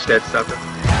gonna catch that sucker.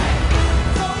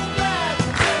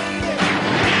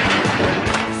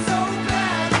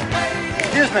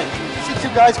 Excuse me. You see two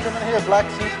guys coming here, black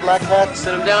suits, black hats?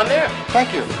 Sit him down there.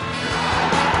 Thank you.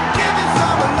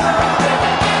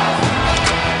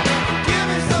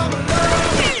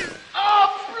 Oh,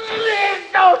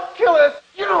 please don't kill us.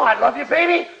 You know I love you,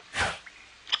 baby.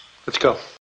 Let's go.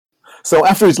 So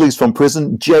after his release from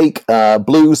prison, Jake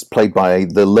Blues, played by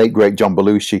the late, great John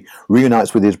Belushi,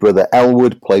 reunites with his brother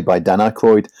Elwood, played by Dan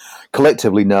Aykroyd,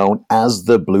 collectively known as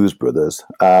the Blues Brothers.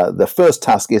 Their first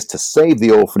task is to save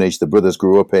the orphanage the brothers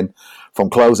grew up in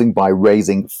from closing by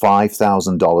raising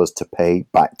 $5,000 to pay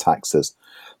back taxes.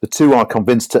 The two are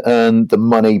convinced to earn the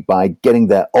money by getting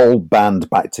their old band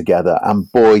back together,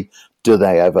 and boy, do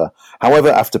they ever. However,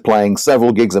 after playing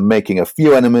several gigs and making a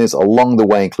few enemies along the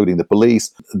way, including the police,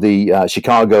 the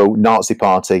Chicago Nazi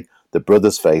Party, the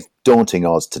brothers face daunting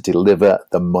odds to deliver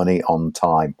the money on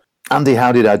time. Andy,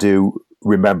 how did I do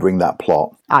remembering that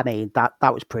plot? I mean, that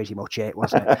was pretty much it,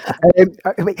 wasn't it?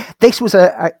 This was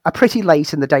a pretty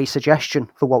late in the day suggestion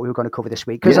for what we were going to cover this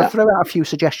week, because I threw out a few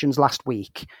suggestions last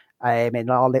week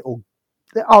in our little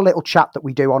chat that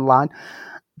we do online.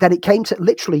 Then it came to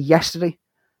literally yesterday.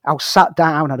 I sat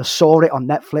down and I saw it on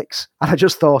Netflix and I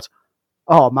just thought,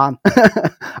 oh man,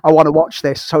 I want to watch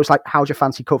this. So it's like, how'd you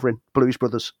fancy covering Blues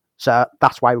Brothers? So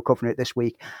that's why we're covering it this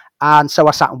week. And so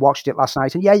I sat and watched it last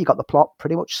night, and yeah, you got the plot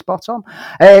pretty much spot on.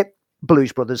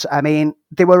 Blues Brothers, I mean,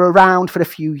 they were around for a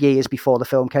few years before the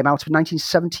film came out. In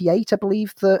 1978, I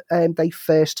believe, that they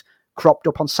first cropped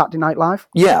up on Saturday Night Live.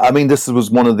 Yeah, I mean, this was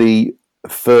one of the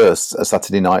first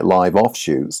Saturday Night Live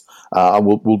offshoots. And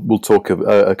we'll talk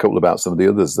a couple about some of the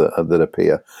others that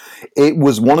appear. It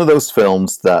was one of those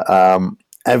films that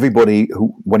everybody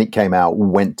who, when it came out,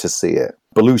 went to see it.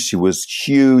 Belushi was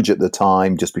huge at the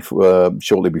time, just before,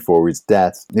 shortly before his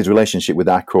death. His relationship with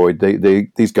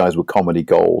Aykroyd, these guys were comedy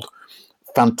gold.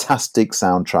 Fantastic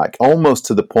soundtrack, almost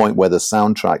to the point where the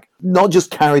soundtrack not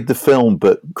just carried the film,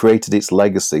 but created its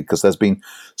legacy, because there's been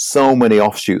so many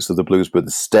offshoots of the Blues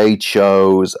Brothers, stage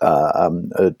shows,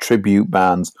 tribute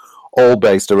bands, all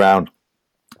based around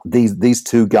these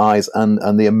two guys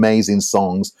and the amazing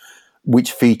songs,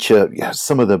 which feature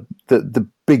some of the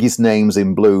biggest names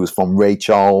in blues, from Ray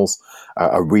Charles,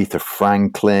 Aretha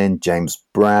Franklin, James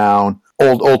Brown,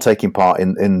 all taking part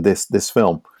in this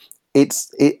film.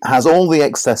 It has all the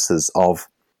excesses of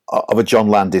a John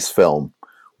Landis film,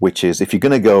 which is, if you're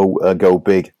going to go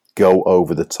big, go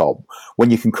over the top.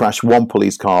 When you can crash one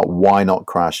police car, why not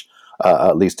crash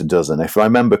at least a dozen? If I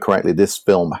remember correctly, this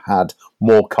film had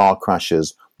more car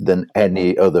crashes than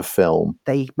any other film.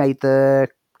 They made the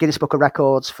Guinness Book of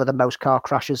Records for the most car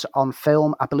crashes on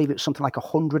film. I believe it was something like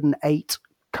 108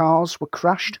 cars were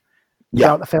crashed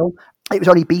throughout the film. It was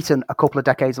only beaten a couple of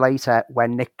decades later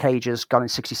when Nick Cage's Gone in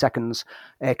 60 Seconds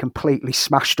completely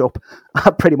smashed up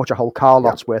pretty much a whole car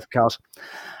lot's worth of cars.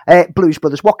 Blues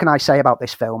Brothers, what can I say about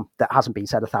this film that hasn't been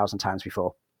said 1,000 times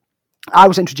before? I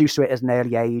was introduced to it at an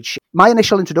early age. My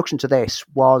initial introduction to this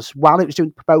was while it was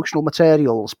doing promotional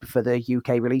materials for the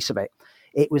UK release of it.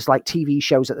 It was like TV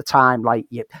shows at the time, like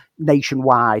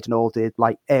Nationwide and all the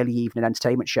like early evening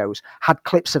entertainment shows had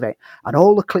clips of it. And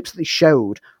all the clips that they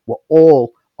showed were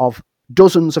all of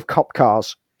dozens of cop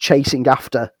cars chasing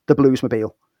after the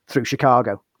Bluesmobile through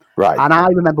Chicago. Right. And I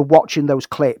remember watching those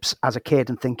clips as a kid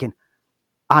and thinking,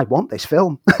 I want this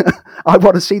film. I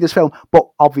want to see this film. But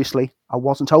obviously, I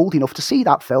wasn't old enough to see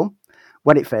that film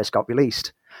when it first got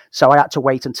released. So I had to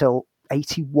wait until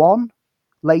 81,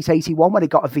 late 81, when it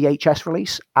got a VHS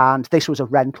release. And this was a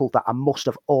rental that I must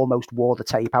have almost wore the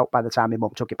tape out by the time my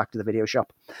mum took it back to the video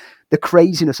shop. The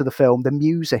craziness of the film, the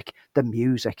music.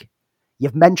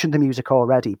 You've mentioned the music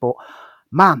already, but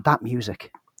man, that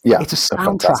music. Yeah, it's a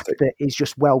soundtrack that is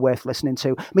just well worth listening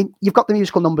to. I mean, you've got the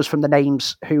musical numbers from the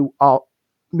names who are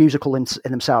musical in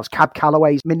themselves. Cab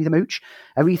Calloway's Minnie the Mooch,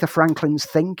 Aretha Franklin's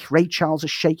Think, Ray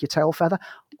Charles's Shake Your Tail Feather,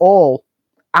 all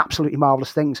absolutely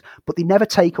marvellous things, but they never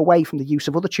take away from the use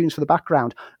of other tunes for the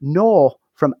background, nor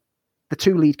from the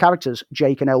two lead characters,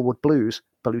 Jake and Elwood Blues,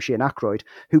 Belushi and Aykroyd,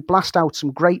 who blast out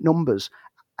some great numbers,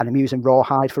 an amusing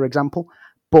Rawhide, for example,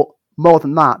 but more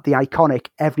than that, the iconic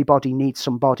Everybody Needs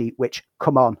Somebody, which,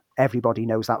 come on, everybody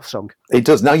knows that song. It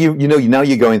does. Now now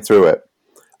you're going through it.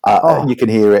 And you can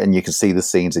hear it and you can see the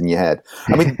scenes in your head.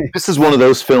 I mean, this is one of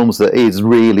those films that is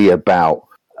really about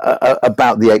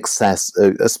the excess,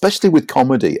 especially with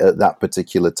comedy at that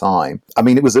particular time. I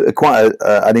mean, it was quite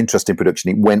an interesting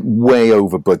production. It went way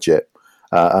over budget,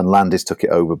 and Landis took it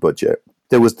over budget.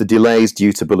 There was the delays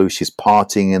due to Belushi's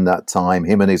partying in that time.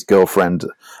 Him and his girlfriend,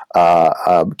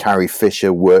 Carrie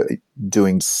Fisher, were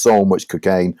doing so much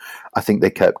cocaine. I think they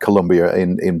kept Columbia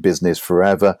in business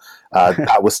forever.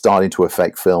 That was starting to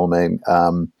affect filming.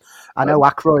 I know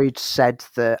Aykroyd said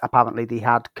that apparently they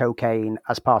had cocaine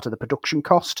as part of the production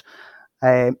cost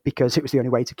because it was the only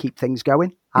way to keep things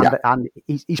going. And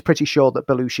he's pretty sure that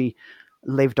Belushi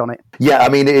lived on it. Yeah, I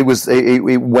mean, it was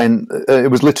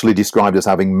literally described as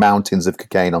having mountains of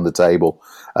cocaine on the table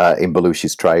in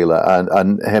Belushi's trailer,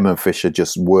 and him and Fisher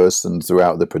just worsened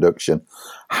throughout the production.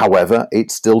 However,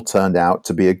 it still turned out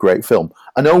to be a great film,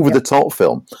 an over-the-top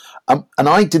film. And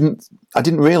I didn't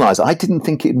realize. I didn't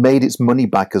think it made its money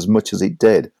back as much as it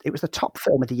did. It was the top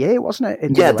film of the year, wasn't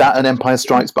it? That and Empire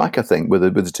Strikes Back, I think, were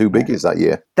the two biggies that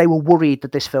year. They were worried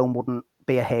that this film wouldn't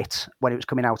be a hit when it was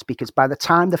coming out, because by the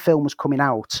time the film was coming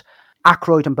out,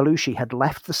 Aykroyd and Belushi had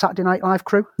left the Saturday Night Live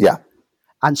crew. Yeah.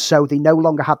 And so they no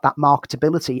longer had that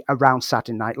marketability around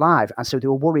Saturday Night Live. And so they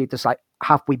were worried, just like,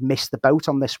 have we missed the boat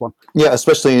on this one? Yeah,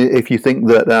 especially if you think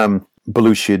that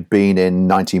Belushi had been in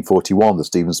 1941, the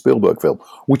Steven Spielberg film,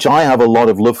 which I have a lot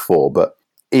of love for, but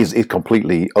is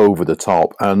completely over the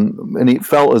top. And it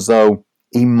felt as though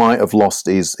he might have lost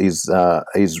his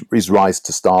rise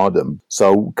to stardom.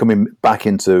 So coming back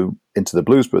into the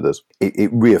Blues Brothers, it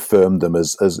reaffirmed them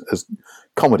as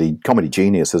comedy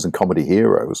geniuses and comedy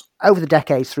heroes. Over the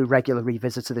decades, through regular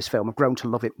revisits of this film, I've grown to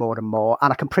love it more and more,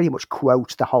 and I can pretty much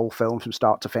quote the whole film from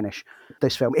start to finish.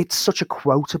 This film, it's such a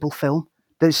quotable film.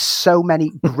 There's so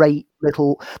many great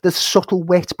there's subtle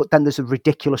wit, but then there's a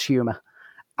ridiculous humour,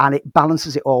 and it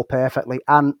balances it all perfectly.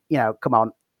 And, come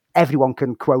on, everyone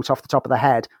can quote off the top of their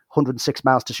head, 106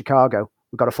 miles to Chicago,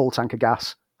 we've got a full tank of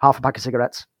gas, half a pack of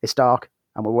cigarettes, it's dark,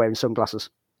 and we're wearing sunglasses.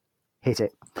 Hit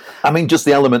it. I mean, just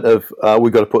the element of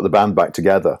we've got to put the band back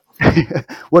together.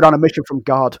 We're on a mission from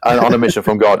God. And on a mission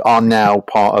from God are now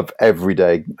part of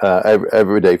everyday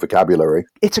vocabulary.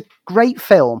 It's a great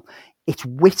film. It's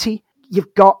witty.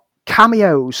 You've got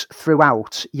cameos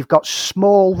throughout. You've got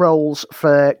small roles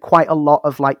for quite a lot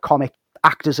of like comic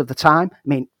actors of the time. I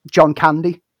mean, John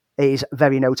Candy is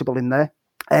very notable in there.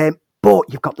 But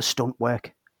you've got the stunt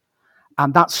work.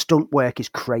 And that stunt work is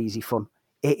crazy fun.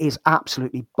 It is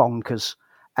absolutely bonkers.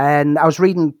 And I was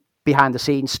reading behind the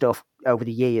scenes stuff over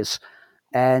the years,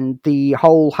 and the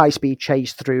whole high-speed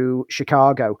chase through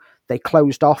Chicago, they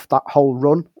closed off that whole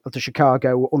run of the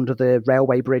Chicago under the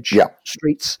railway bridge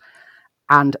streets.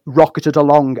 and rocketed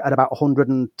along at about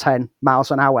 110 miles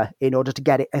an hour in order to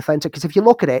get it authentic. Because if you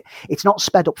look at it, it's not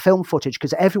sped up film footage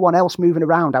because everyone else moving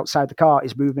around outside the car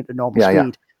is moving at normal speed.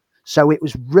 Yeah. So it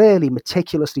was really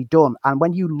meticulously done. And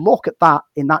when you look at that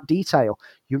in that detail,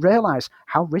 you realise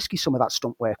how risky some of that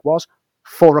stunt work was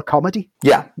for a comedy.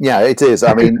 Yeah, it is.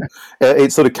 I mean,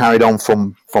 it sort of carried on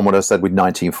from what I said with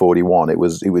 1941. It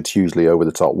was hugely over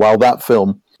the top. While that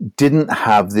film didn't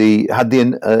have the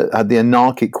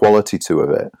anarchic quality to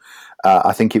it,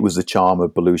 I think it was the charm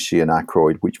of Belushi and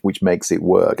Aykroyd which makes it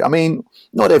work. I mean,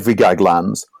 not every gag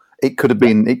lands. It could have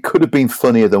been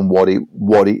funnier than what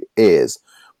it is.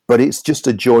 But it's just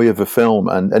a joy of a film,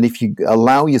 and if you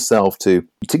allow yourself to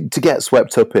get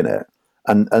swept up in it,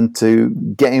 and to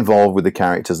get involved with the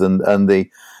characters and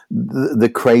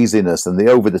the craziness and the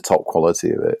over the top quality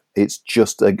of it, it's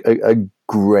just a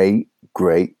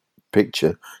great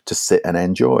picture to sit and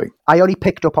enjoy. I only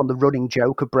picked up on the running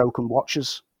joke of broken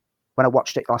watches when I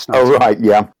watched it last night. Oh right,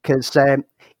 yeah, because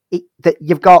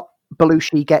you've got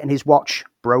Belushi getting his watch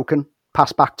broken,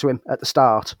 passed back to him at the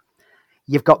start.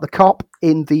 You've got the cop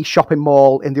in the shopping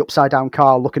mall in the upside-down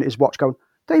car looking at his watch going,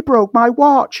 they broke my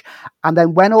watch. And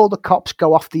then when all the cops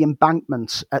go off the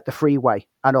embankments at the freeway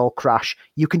and all crash,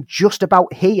 you can just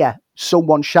about hear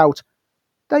someone shout,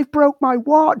 they've broke my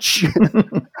watch.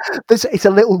 It's a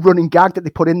little running gag that they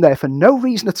put in there for no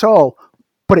reason at all,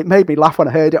 but it made me laugh when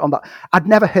I heard it on that. I'd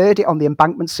never heard it on the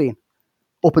embankment scene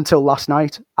up until last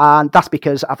night, and that's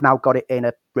because I've now got it in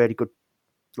a really good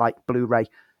Blu-ray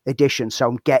edition, so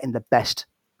I'm getting the best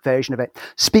version of it.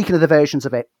 Speaking of the versions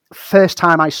of it, first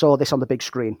time I saw this on the big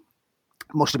screen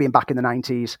must have been back in the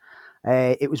 90s.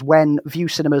 It was when View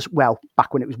Cinemas,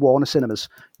 back when it was Warner Cinemas,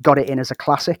 got it in as a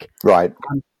classic. Right.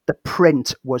 And the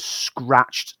print was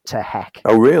scratched to heck.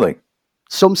 Oh, really?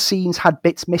 Some scenes had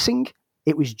bits missing.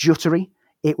 It was juttery.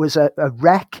 It was a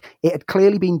wreck. It had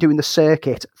clearly been doing the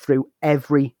circuit through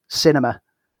every cinema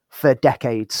for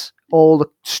decades. All the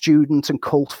student and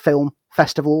cult film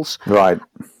festivals. Right.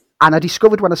 And I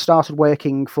discovered when I started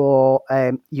working for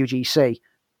UGC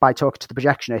by talking to the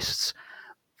projectionists,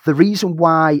 the reason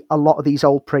why a lot of these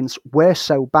old prints were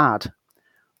so bad.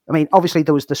 I mean, obviously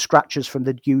there was the scratches from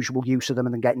the usual use of them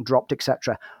and then getting dropped,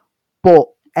 etc. But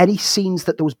any scenes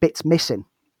that there was bits missing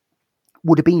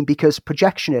would have been because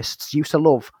projectionists used to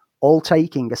love all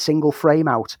taking a single frame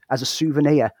out as a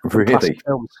souvenir of classic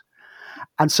films.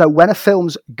 And so when a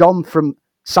film's gone from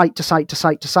site to site to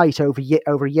site to site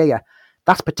over a year,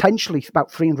 that's potentially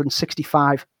about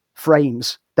 365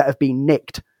 frames that have been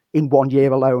nicked in 1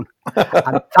 year alone.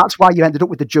 And that's why you ended up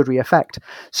with the juddery effect.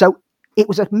 So it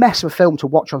was a mess of a film to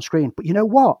watch on screen. But you know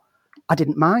what? I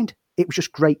didn't mind. It was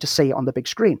just great to see it on the big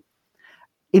screen.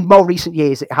 In more recent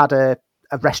years, it had a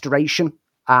restoration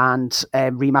and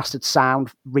remastered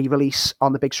sound re-release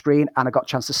on the big screen, and I got a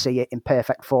chance to see it in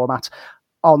perfect format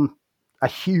on a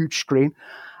huge screen,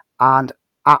 and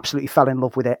absolutely fell in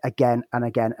love with it again and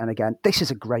again and again. This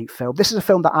is a great film. This is a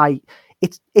film that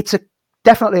it's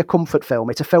definitely a comfort film.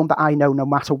 It's a film that I know no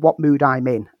matter what mood I'm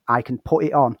in, I can put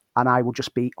it on and I will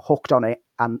just be hooked on it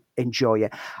and enjoy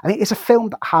it. I think it's a film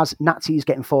that has Nazis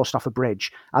getting forced off a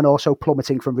bridge and also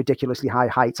plummeting from ridiculously high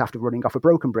heights after running off a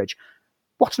broken bridge.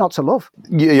 What's not to love?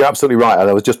 You're absolutely right.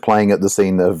 I was just playing at the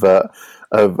scene of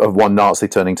one Nazi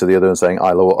turning to the other and saying,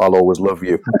 I'll always love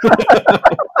you.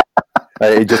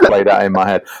 It just played out in my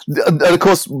head. And of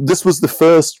course, this was the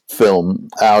first film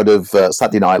out of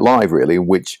Saturday Night Live, really, in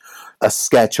which a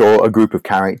sketch or a group of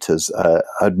characters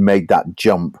had made that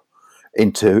jump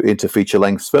into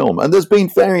feature-length film. And there's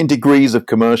been varying degrees of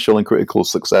commercial and critical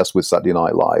success with Saturday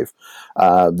Night Live.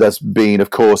 There's been, of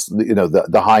course,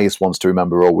 the highest ones to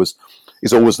remember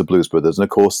is always the Blues Brothers, and of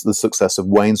course the success of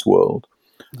Wayne's World.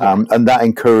 And that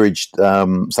encouraged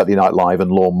Saturday Night Live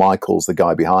and Lorne Michaels, the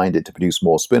guy behind it, to produce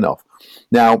more spin-off.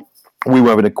 Now, we were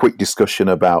having a quick discussion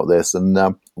about this, and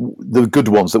the good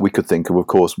ones that we could think of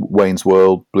course, Wayne's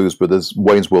World, Blues Brothers.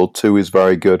 Wayne's World 2 is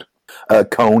very good.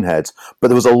 Coneheads. But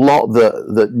there was a lot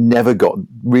that never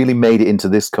really made it into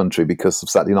this country because of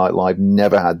Saturday Night Live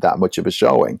never had that much of a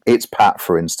showing. It's Pat,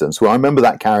 for instance. Well, I remember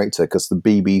that character because the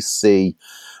BBC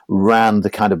ran the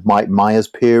kind of Mike Myers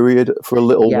period for a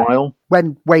little while.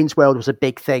 When Wayne's World was a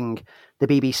big thing, the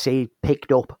BBC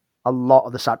picked up a lot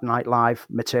of the Saturday Night Live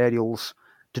materials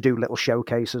to do little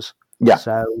showcases. Yeah.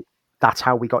 So that's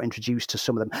how we got introduced to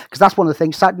some of them. Because that's one of the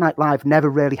things, Saturday Night Live never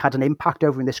really had an impact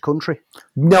over in this country.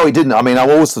 No, it didn't. I mean, I'm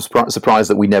always surprised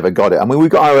that we never got it. I mean, we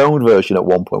got our own version at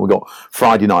one point. We got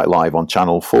Friday Night Live on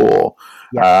Channel 4.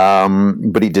 Yeah.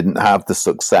 But it didn't have the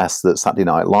success that Saturday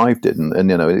Night Live did,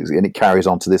 and it carries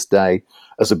on to this day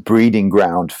as a breeding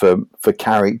ground for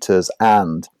characters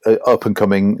and up and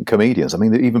coming comedians. I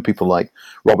mean, even people like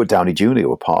Robert Downey Jr.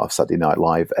 were part of Saturday Night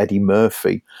Live. Eddie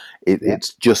Murphy.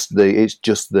 It's just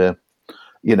the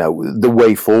the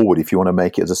way forward if you want to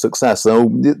make it as a success.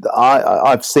 So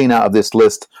I've seen out of this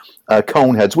list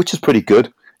Coneheads, which is pretty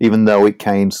good, even though it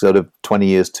came sort of 20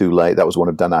 years too late. That was one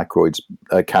of Dan Aykroyd's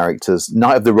characters.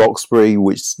 Night of the Roxbury,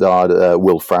 which starred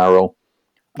Will Ferrell.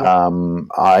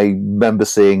 I remember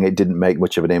seeing it, didn't make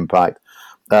much of an impact.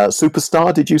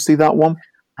 Superstar, did you see that one?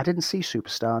 I didn't see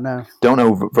Superstar, no. Don't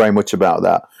know very much about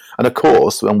that. And of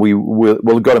course, and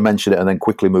we've got to mention it and then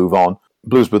quickly move on,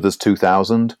 Blues Brothers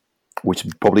 2000, which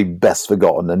is probably best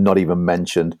forgotten and not even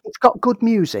mentioned. It's got good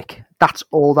music. That's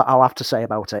all that I'll have to say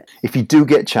about it. If you do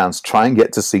get a chance, try and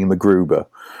get to see MacGruber,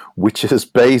 which is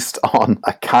based on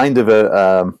a kind of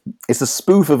it's a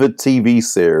spoof of a TV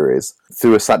series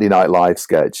through a Saturday Night Live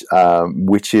sketch,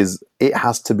 which it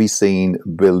has to be seen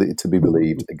to be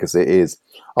believed, because it is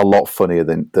a lot funnier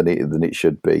than it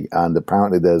should be. And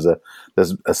apparently there's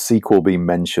a sequel being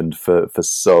mentioned for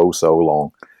so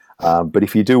long. But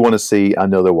if you do want to see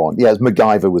another one,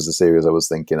 MacGyver was the series I was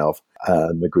thinking of.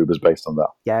 MacGruber's based on that.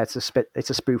 Yeah, it's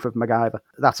a spoof of MacGyver.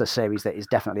 That's a series that is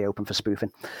definitely open for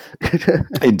spoofing.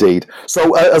 Indeed.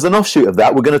 So as an offshoot of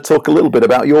that, we're going to talk a little bit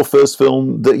about your first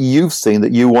film that you've seen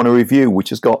that you want to review, which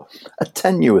has got a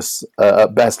tenuous,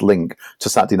 at best, link to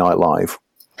Saturday Night Live.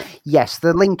 Yes,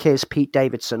 the link is Pete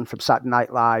Davidson from Saturday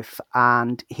Night Live,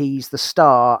 and he's the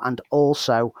star and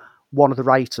also one of the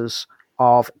writers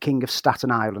of King of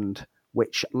Staten Island,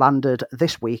 which landed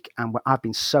this week, and I've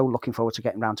been so looking forward to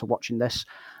getting around to watching this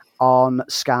on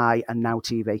Sky and Now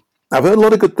TV. I've heard a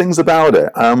lot of good things about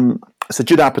it. It's a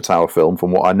Judd Apatow film, from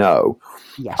what I know.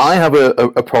 Yes. I have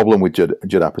a problem with Judd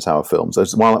Apatow films.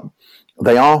 While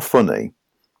they are funny,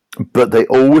 but they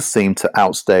always seem to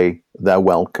outstay their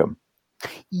welcome.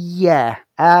 Yeah.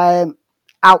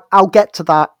 I'll get to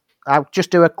that. I'll just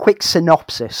do a quick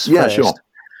synopsis first. Sure.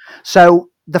 So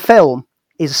the film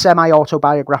is a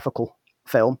semi-autobiographical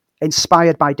film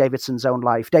inspired by Davidson's own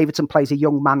life. Davidson plays a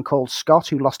young man called Scott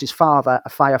who lost his father, a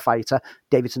firefighter.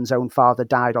 Davidson's own father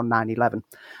died on 9/11.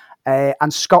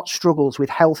 And Scott struggles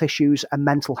with health issues and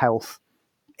mental health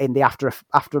in the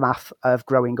aftermath of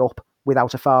growing up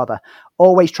without a father,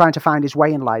 always trying to find his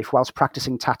way in life whilst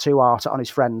practicing tattoo art on his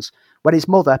friends, when his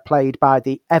mother, played by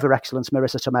the ever-excellent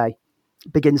Marissa Tomei,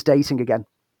 begins dating again.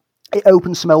 It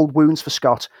opens some old wounds for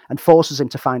Scott and forces him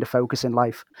to find a focus in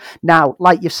life. Now,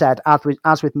 like you've said,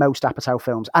 as with most Apatow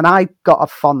films, and I got a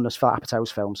fondness for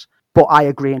Apatow's films, but I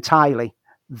agree entirely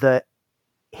that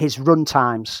his run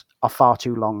times are far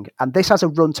too long. And this has a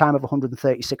runtime of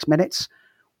 136 minutes,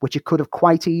 which it could have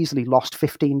quite easily lost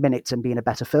 15 minutes and been a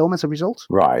better film as a result.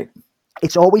 Right.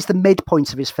 It's always the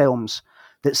midpoints of his films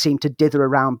that seem to dither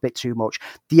around a bit too much.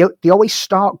 They always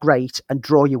start great and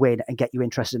draw you in and get you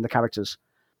interested in the characters.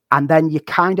 And then you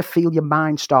kind of feel your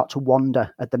mind start to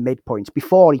wander at the midpoint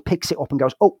before he picks it up and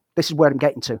goes, oh, this is where I'm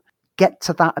getting to. Get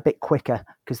to that a bit quicker,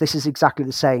 because this is exactly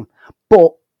the same.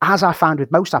 But as I found with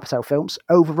most Apatow films,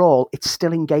 overall, it's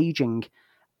still engaging.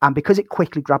 And because it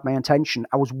quickly grabbed my attention,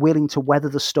 I was willing to weather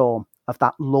the storm of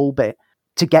that lull bit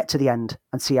to get to the end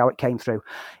and see how it came through.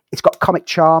 It's got comic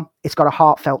charm, it's got a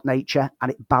heartfelt nature,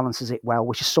 and it balances it well,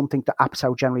 which is something that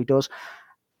Apatow generally does.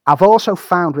 I've also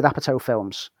found with Apatow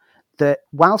films that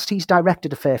whilst he's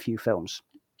directed a fair few films,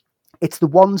 it's the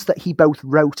ones that he both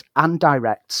wrote and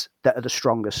directs that are the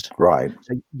strongest. Right.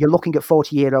 So you're looking at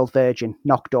 40-Year-Old Virgin,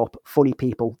 Knocked Up, Funny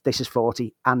People, This Is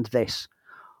 40, and this.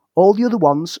 All the other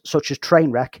ones, such as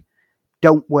Trainwreck,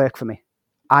 don't work for me.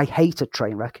 I hated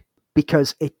Trainwreck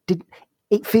because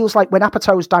it feels like when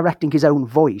Apatow's directing his own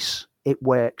voice, it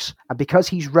works. And because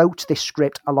he's wrote this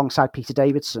script alongside Peter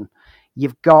Davidson,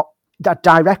 you've got that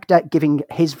director giving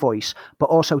his voice, but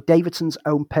also Davidson's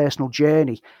own personal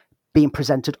journey being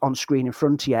presented on screen in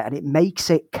front of you, and it makes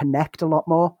it connect a lot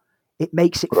more. It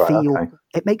makes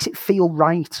it feel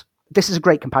right. This is a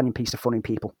great companion piece to Funny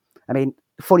People. I mean,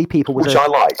 Funny People was I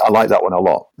like. I like that one a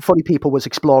lot. Funny People was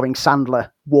exploring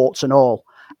Sandler, warts and all,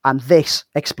 and this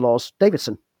explores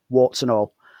Davidson, warts and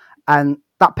all. And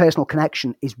that personal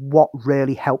connection is what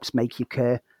really helps make you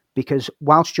care. Because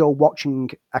whilst you're watching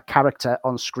a character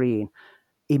on screen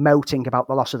emoting about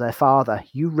the loss of their father,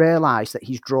 you realise that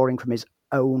he's drawing from his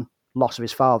own loss of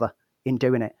his father in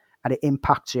doing it, and it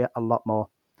impacts you a lot more.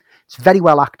 It's very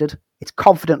well acted. It's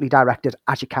confidently directed,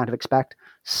 as you kind of expect.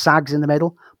 Sags in the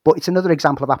middle, but it's another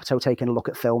example of Apatow taking a look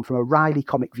at film from a wryly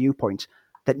comic viewpoint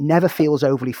that never feels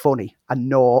overly funny and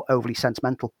nor overly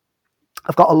sentimental.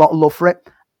 I've got a lot of love for it.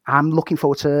 I'm looking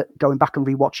forward to going back and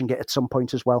rewatching it at some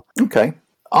point as well. Okay.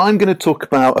 I'm going to talk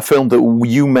about a film that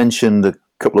you mentioned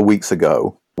couple of weeks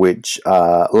ago, which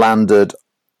landed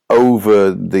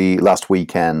over the last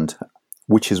weekend,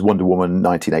 which is Wonder Woman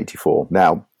 1984.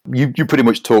 Now, you pretty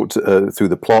much talked through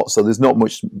the plot, so there's not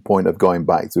much point of going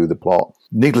back through the plot.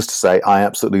 Needless to say, I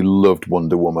absolutely loved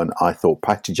Wonder Woman. I thought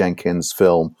Patty Jenkins'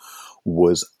 film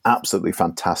was absolutely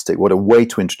fantastic. What a way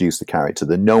to introduce the character.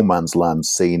 The No Man's Land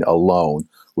scene alone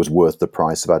was worth the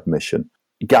price of admission.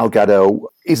 Gal Gadot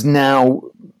is now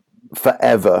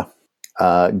forever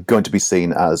going to be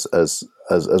seen as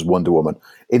Wonder Woman,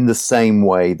 in the same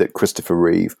way that Christopher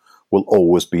Reeve will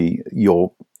always be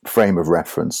your frame of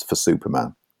reference for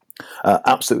Superman.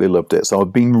 Absolutely loved it. So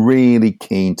I've been really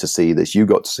keen to see this. You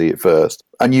got to see it first.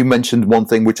 And you mentioned one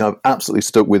thing which I've absolutely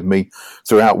stuck with me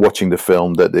throughout watching the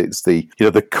film, that it's the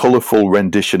colourful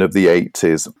rendition of the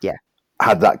 80s. Yeah.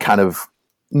 Had that kind of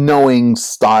knowing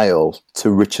style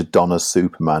to Richard Donner's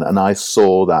Superman. And I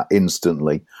saw that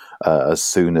instantly as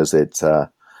soon as the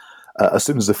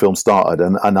film started.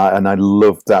 And I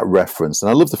loved that reference. And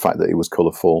I love the fact that it was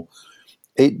colourful.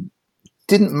 It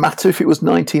didn't matter if it was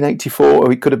 1984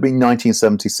 or it could have been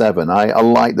 1977. I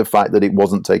like the fact that it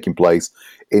wasn't taking place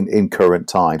in current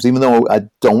times, even though I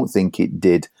don't think it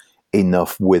did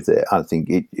enough with it. I think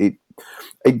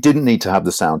it didn't need to have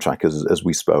the soundtrack as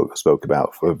we spoke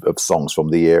about of songs from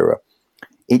the era.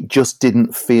 It just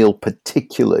didn't feel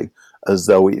particularly as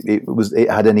though it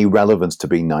had any relevance to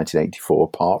being 1984,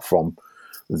 apart from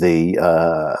the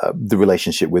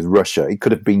relationship with Russia. It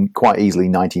could have been quite easily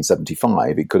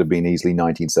 1975. It could have been easily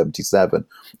 1977,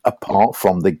 apart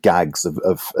from the gags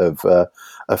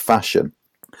of fashion.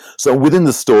 So within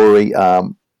the story,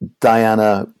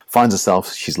 Diana finds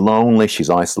herself, she's lonely, she's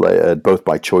isolated, both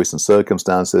by choice and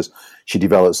circumstances. She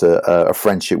develops a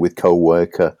friendship with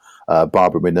co-worker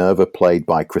Barbara Minerva, played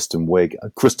by Kristen Wiig.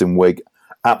 Kristen Wiig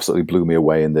absolutely blew me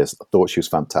away in this. I thought she was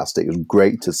fantastic. It was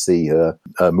great to see her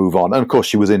move on. And of course,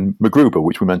 she was in MacGruber,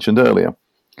 which we mentioned earlier.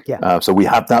 Yeah. So we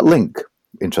have that link,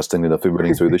 interestingly enough, in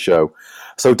running through the show.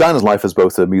 So Diana's life as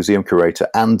both a museum curator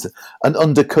and an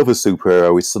undercover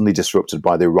superhero is suddenly disrupted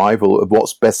by the arrival of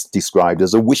what's best described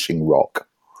as a wishing rock.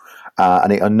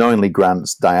 And it unknowingly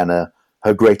grants Diana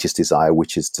her greatest desire,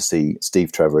 which is to see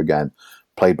Steve Trevor again,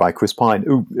 played by Chris Pine,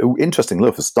 who interestingly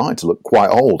enough, is starting to look quite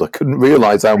old. I couldn't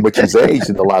realise how much he's aged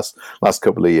in the last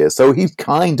couple of years. So he's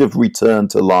kind of returned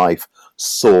to life,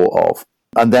 sort of.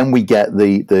 And then we get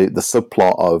the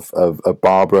subplot of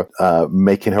Barbara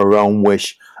making her own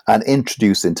wish, and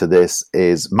introduced into this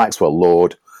is Maxwell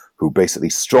Lord, who basically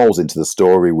strolls into the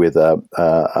story with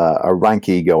a rank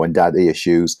ego and daddy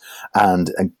issues,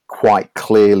 and quite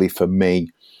clearly for me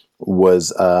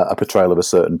was a portrayal of a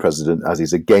certain president, as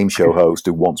he's a game show host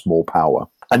who wants more power.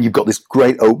 And you've got this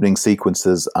great opening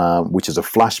sequences, which is a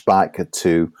flashback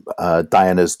to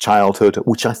Diana's childhood,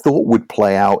 which I thought would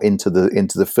play out into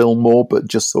the film more, but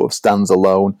just sort of stands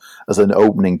alone as an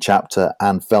opening chapter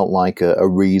and felt like a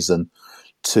reason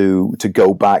to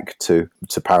go back to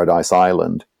Paradise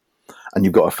Island. And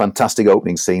you've got a fantastic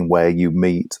opening scene where you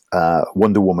meet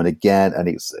Wonder Woman again, and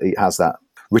it has that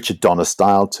Richard Donner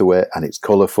style to it, and it's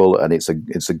colourful, and it's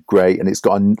a great, and it's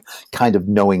got a kind of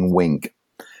knowing wink.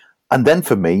 And then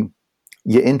for me,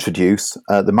 you introduce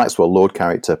the Maxwell Lord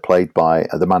character played by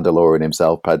the Mandalorian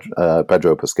himself,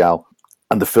 Pedro Pascal,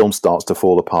 and the film starts to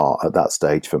fall apart at that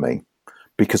stage for me,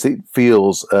 because it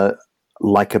feels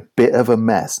like a bit of a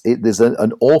mess. There's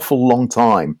an awful long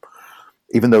time,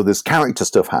 even though there's character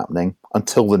stuff happening,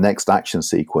 until the next action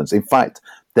sequence. In fact,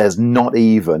 there's not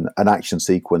even an action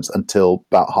sequence until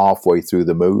about halfway through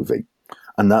the movie.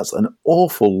 And that's an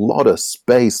awful lot of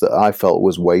space that I felt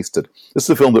was wasted. This is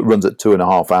a film that runs at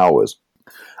 2.5 hours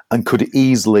and could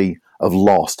easily have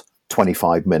lost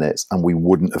 25 minutes and we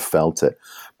wouldn't have felt it.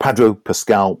 Pedro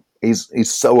Pascal is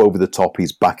so over the top,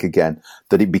 he's back again,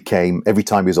 that it became, every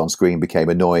time he was on screen, became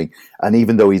annoying. And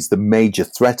even though he's the major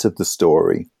threat of the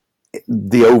story,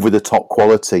 the over-the-top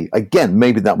quality, again,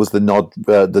 maybe that was the nod,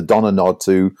 the Donner nod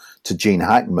to Gene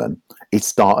Hackman. It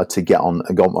started to get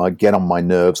on my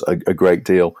nerves a great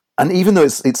deal. And even though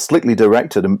it's slickly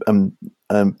directed,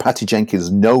 and Patty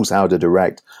Jenkins knows how to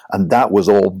direct, and that was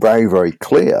all very, very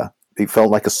clear, it felt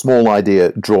like a small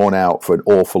idea drawn out for an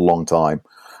awful long time,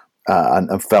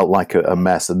 and felt like a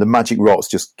mess. And the magic rocks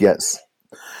just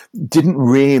didn't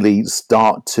really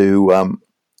start to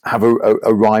have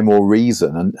a rhyme or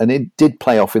reason, and it did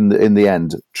play off in the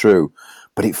end, true,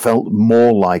 but it felt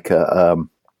more like a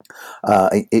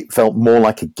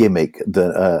gimmick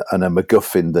than and a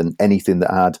MacGuffin than anything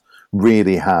that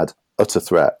really had utter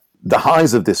threat. The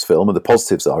highs of this film and the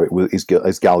positives are is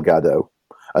Gal Gadot,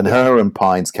 and her and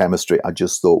Pine's chemistry I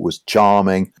just thought was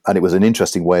charming, and it was an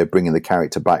interesting way of bringing the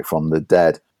character back from the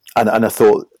dead. And I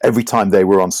thought every time they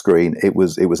were on screen, it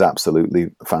was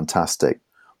absolutely fantastic.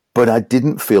 But I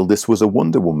didn't feel this was a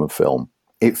Wonder Woman film.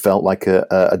 It felt like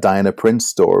a Diana Prince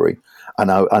story. And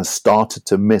I started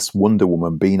to miss Wonder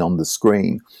Woman being on the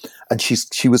screen. And she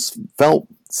felt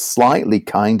slightly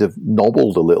kind of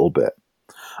nobbled a little bit.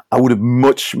 I would have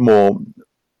much more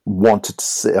wanted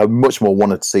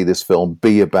to see this film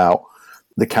be about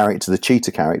the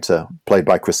Cheetah character, played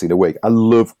by Christina Wigg. I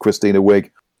love Christina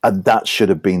Wigg, and that should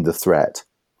have been the threat.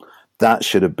 That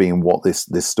should have been what this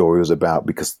story was about,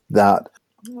 because the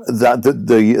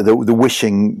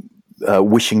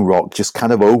wishing rock just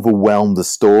kind of overwhelmed the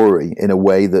story in a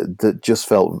way that just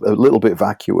felt a little bit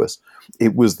vacuous.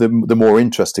 It was the more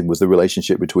interesting was the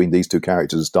relationship between these two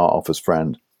characters who start off as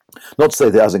friends. Not to say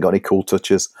that it hasn't got any cool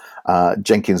touches.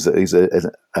 Jenkins is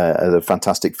a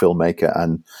fantastic filmmaker,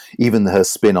 and even her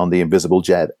spin on the invisible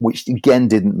jet, which again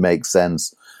didn't make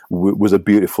sense, was a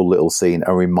beautiful little scene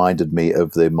and reminded me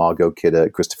of the Margot Kidder,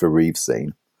 Christopher Reeve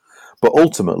scene. But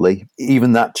ultimately,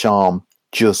 even that charm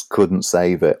just couldn't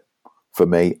save it for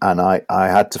me, and I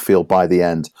had to feel by the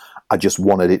end I just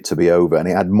wanted it to be over, and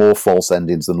it had more false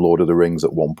endings than Lord of the Rings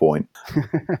at one point,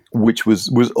 which was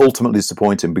ultimately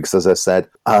disappointing because, as I said,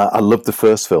 I loved the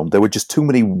first film. There were just too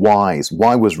many whys.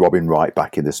 Why was Robin Wright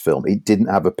back in this film? It didn't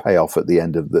have a payoff at the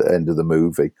end of the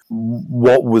movie.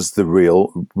 What was the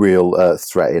real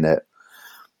threat in it?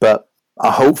 But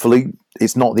hopefully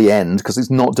it's not the end, because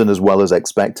it's not done as well as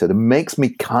expected. It makes me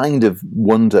kind of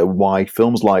wonder why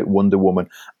films like Wonder Woman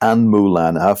and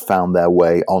Mulan have found their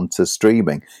way onto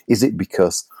streaming. Is it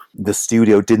because the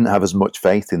studio didn't have as much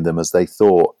faith in them as they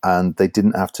thought, and they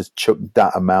didn't have to chuck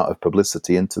that amount of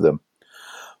publicity into them?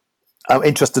 I'm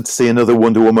interested to see another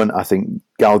Wonder Woman. I think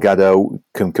Gal Gadot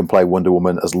can play Wonder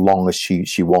Woman as long as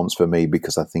she wants for me,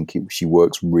 because I think she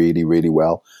works really, really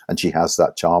well, and she has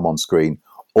that charm on screen.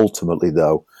 Ultimately,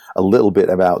 though, a little bit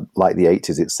about like the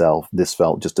 80s itself, this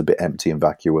felt just a bit empty and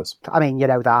vacuous. I mean,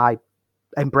 that I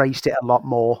embraced it a lot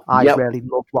more. I really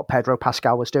loved what Pedro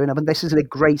Pascal was doing. I mean, this is a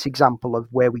great example of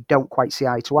where we don't quite see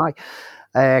eye to eye.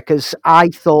 Because I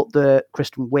thought that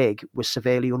Kristen Wiig was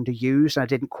severely underused, and I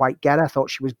didn't quite get her. I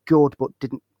thought she was good, but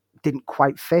didn't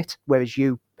quite fit, whereas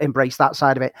you embrace that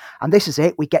side of it. And this is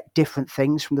it. We get different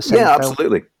things from the same film.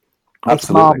 Absolutely.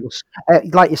 It's marvellous.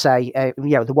 Like you say,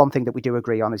 the one thing that we do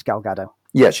agree on is Gal Gadot.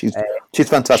 Yeah, she's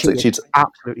fantastic. She's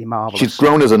absolutely marvellous. She's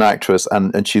grown as an actress,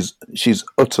 and she's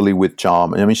utterly with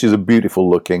charm. I mean, she's a beautiful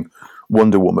looking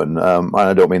Wonder Woman, and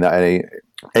I don't mean that in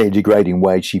any degrading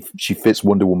way. She fits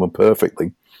Wonder Woman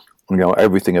perfectly.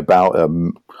 Everything about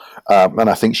and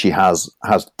I think she has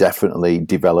definitely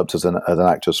developed as an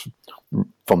actress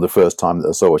from the first time that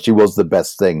I saw her. She was the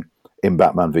best thing in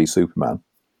Batman v Superman.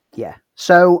 Yeah.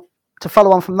 So to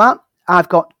follow on from that, I've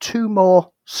got two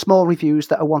more small reviews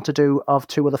that I want to do of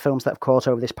two other films that I've caught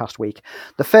over this past week.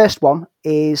 The first one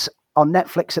is on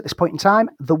Netflix at this point in time,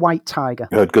 The White Tiger.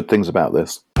 I heard good things about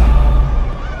this.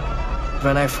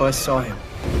 When I first saw him,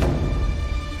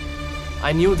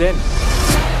 I knew then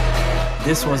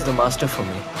this was the master for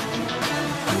me.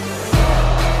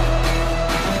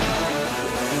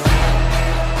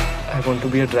 I want to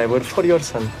be a driver for your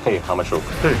son. Hey, how much rope?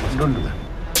 Hey, don't do that.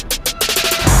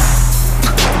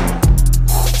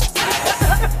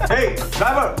 Hey,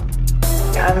 driver!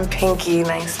 I'm Pinky.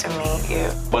 Nice to meet you.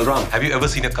 Balram, have you ever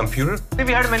seen a computer?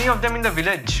 We had many of them in the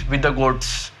village with the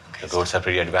goats. The goats are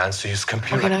pretty advanced to use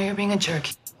computer. Okay, now you're being a jerk.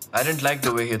 I didn't like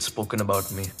the way he had spoken about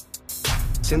me.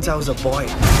 Since I was a boy,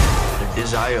 the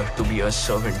desire to be a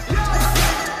servant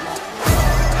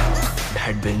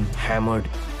had been hammered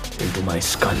into my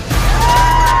skull.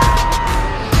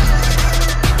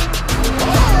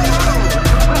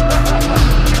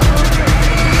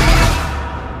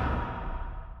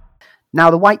 Now,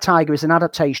 The White Tiger is an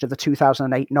adaptation of the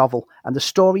 2008 novel, and the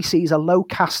story sees a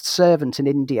low-caste servant in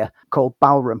India called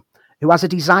Balram, who has a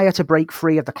desire to break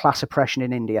free of the class oppression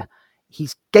in India.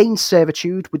 He's gained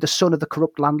servitude with the son of the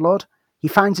corrupt landlord. He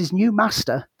finds his new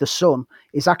master, the son,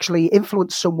 is actually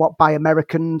influenced somewhat by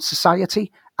American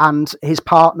society, and his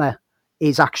partner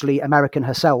is actually American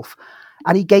herself.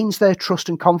 And he gains their trust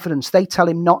and confidence. They tell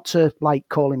him not to,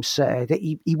 call him sir. That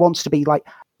he wants to be,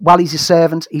 while he's his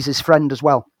servant, he's his friend as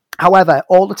well. However,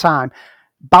 all the time,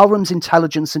 Balram's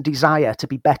intelligence and desire to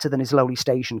be better than his lowly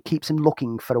station keeps him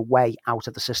looking for a way out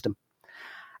of the system.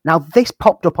 Now, this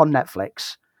popped up on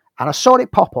Netflix, and I saw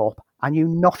it pop up. I knew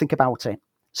nothing about it.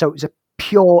 So it was a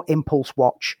pure impulse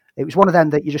watch. It was one of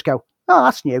them that you just go, oh,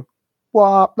 that's new.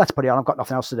 Well, let's put it on. I've got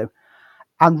nothing else to do.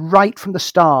 And right from the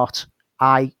start,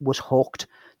 I was hooked.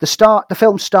 The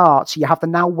film starts, you have the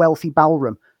now wealthy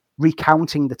Balram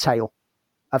recounting the tale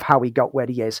of how he got where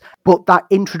he is. But that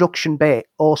introduction bit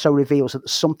also reveals that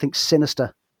there's something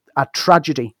sinister, a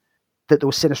tragedy that there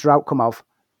was sinister outcome of,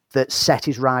 that set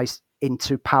his rise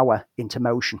into power, into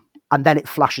motion. And then it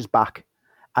flashes back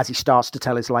as he starts to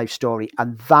tell his life story.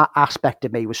 And that aspect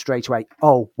of me was straight away,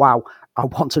 oh, wow, I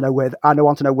want to know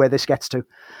where this gets to.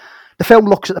 The film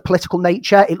looks at the political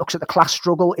nature, it looks at the class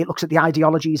struggle, it looks at the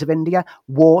ideologies of India,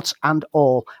 warts and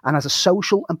all. And as a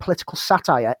social and political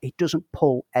satire, it doesn't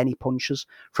pull any punches.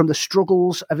 From the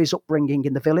struggles of his upbringing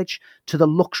in the village to the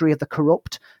luxury of the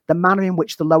corrupt, the manner in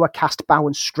which the lower caste bow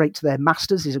straight to their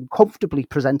masters is uncomfortably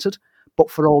presented,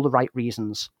 but for all the right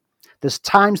reasons. There's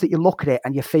times that you look at it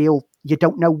and you feel you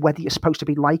don't know whether you're supposed to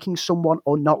be liking someone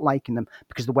or not liking them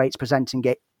because of the way it's presenting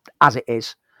it as it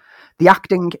is. The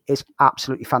acting is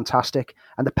absolutely fantastic,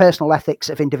 and the personal ethics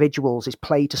of individuals is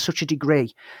played to such a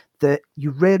degree that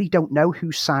you really don't know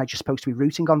whose side you're supposed to be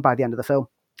rooting on by the end of the film.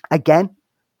 Again,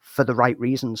 for the right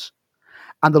reasons.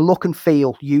 And the look and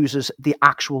feel uses the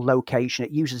actual location.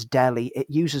 It uses Delhi. It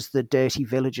uses the dirty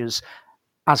villages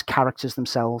as characters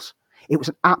themselves. It was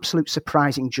an absolute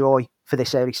surprising joy for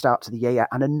this early start to the year,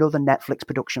 and another Netflix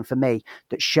production for me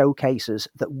that showcases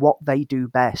that what they do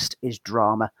best is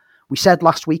drama. We said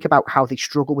last week about how they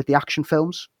struggle with the action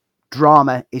films.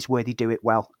 Drama is where they do it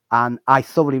well. And I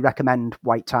thoroughly recommend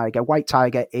White Tiger. White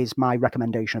Tiger is my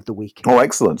recommendation of the week. Oh,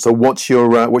 excellent. So what's your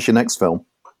next film?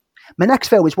 My next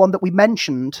film is one that we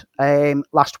mentioned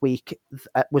last week,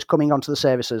 was coming onto the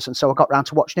services. And so I got round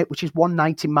to watching it, which is One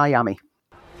Night in Miami.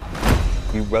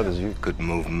 You brothers, you could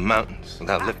move mountains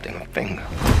without lifting a finger.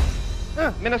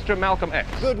 Minister Malcolm X.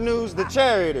 Good news, the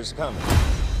chariot is coming.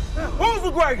 Who's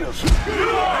the greatest?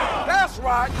 That's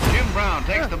right. Jim Brown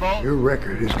takes the ball. Your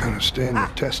record is going to stand the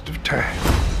test of time.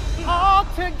 All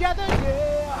together,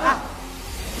 yeah.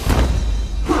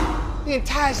 The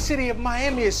entire city of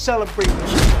Miami is celebrating.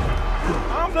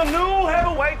 I'm the new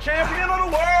heavyweight champion of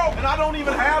the world, and I don't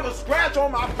even have a scratch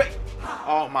on my face.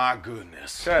 Oh, my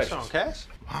goodness. Cash. Cash?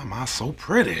 Why am I so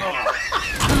pretty?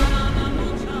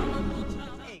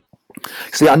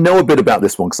 See, I know a bit about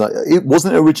this one because it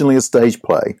wasn't originally a stage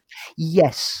play.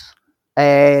 Yes.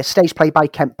 Stage play by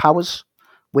Kent Powers,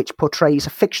 which portrays a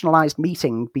fictionalized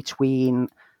meeting between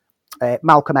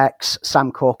Malcolm X,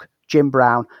 Sam Cooke, Jim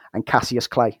Brown, and Cassius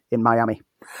Clay in Miami.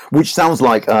 Which sounds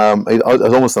like, it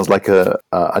almost sounds like a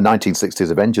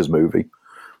 1960s Avengers movie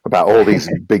about all these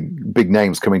big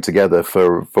names coming together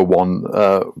for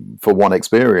one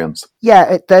experience.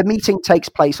 Yeah, the meeting takes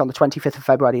place on the 25th of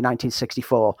February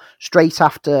 1964, straight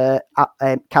after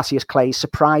Cassius Clay's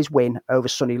surprise win over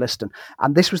Sonny Liston.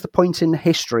 And this was the point in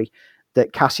history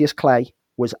that Cassius Clay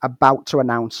was about to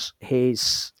announce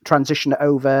his transition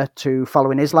over to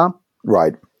following Islam.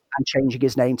 Right. And changing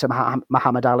his name to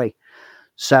Muhammad Ali.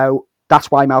 So that's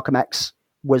why Malcolm X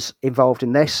was involved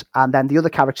in this, and then the other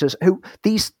characters, who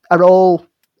these are all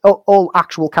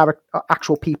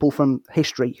actual people from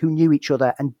history who knew each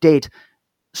other and did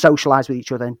socialize with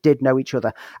each other and did know each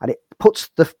other, and it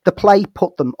puts the play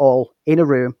put them all in a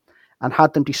room and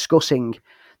had them discussing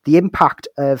the impact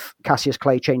of Cassius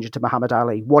Clay changing to Muhammad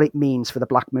Ali, what it means for the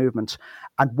black movement,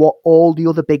 and what all the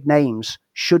other big names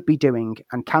should be doing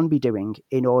and can be doing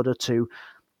in order to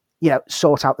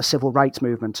sort out the civil rights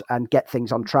movement and get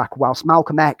things on track, whilst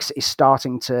Malcolm X is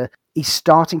starting to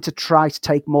try to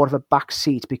take more of a back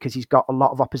seat because he's got a lot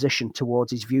of opposition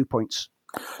towards his viewpoints.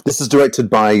 This is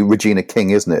directed by Regina King,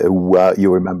 isn't it? Who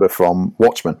you remember from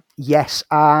Watchmen. Yes,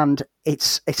 and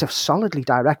it's a solidly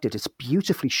directed. It's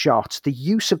beautifully shot. The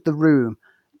use of the room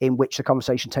in which the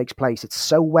conversation takes place, it's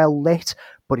so well lit,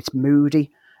 but it's moody.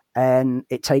 And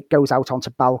it goes out onto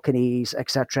balconies,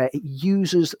 etc. It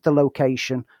uses the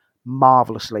location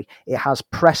marvelously. It has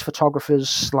press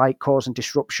photographers like causing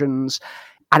disruptions,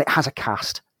 and it has a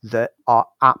cast that are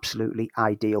absolutely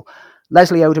ideal.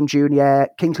 Leslie Odom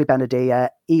Jr., Kingsley Ben-Adir,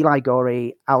 Eli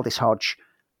Gorey, Aldis Hodge.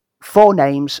 4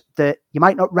 names that you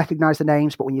might not recognize the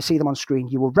names, but when you see them on screen,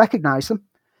 you will recognize them.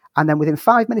 And then within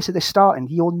 5 minutes of this starting,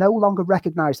 you'll no longer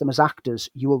recognize them as actors.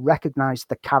 You will recognize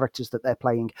the characters that they're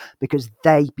playing because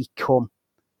they become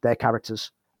their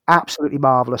characters. Absolutely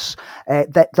marvelous.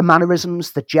 The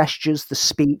mannerisms, the gestures, the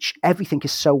speech, everything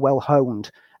is so well honed.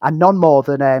 And none more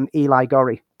than Eli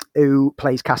Gorey, who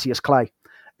plays Cassius Clay,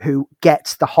 who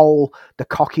gets the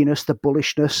cockiness, the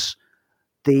bullishness,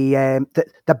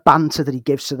 the banter that he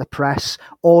gives to the press.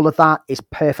 All of that is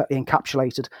perfectly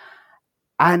encapsulated.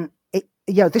 And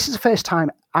this is the first time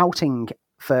outing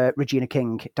for Regina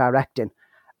King directing.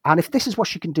 And if this is what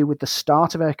she can do with the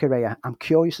start of her career, I'm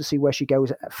curious to see where she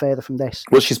goes further from this.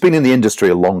 Well, she's been in the industry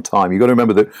a long time. You've got to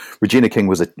remember that Regina King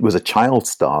was a child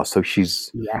star, so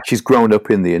she's grown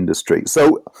up in the industry.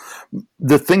 So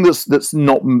the thing that's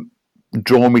not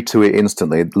drawn me to it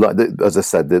instantly, like as I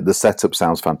said, the setup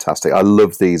sounds fantastic. I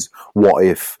love these what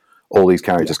if all these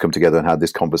characters come together and had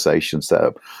this conversation set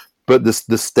up. But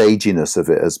the staginess of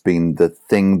it has been the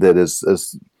thing that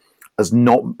has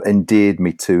not endeared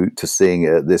me to seeing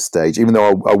it at this stage, even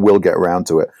though I will get around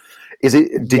to it.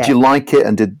 Did you like it,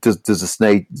 and does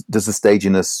the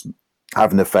staginess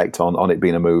have an effect on it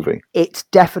being a movie? It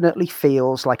definitely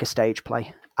feels like a stage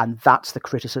play, and that's the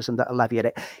criticism that I levy at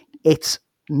it. It's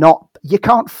not, you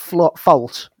can't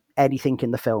fault anything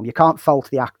in the film. You can't fault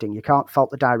the acting, you can't fault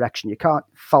the direction, you can't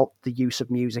fault the use of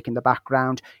music in the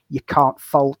background, you can't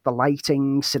fault the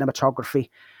lighting, cinematography,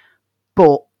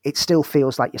 but it still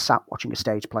feels like you're sat watching a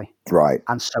stage play. Right.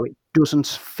 And so it doesn't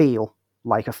feel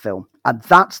like a film. And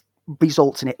that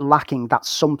results in it lacking that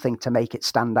something to make it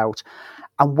stand out.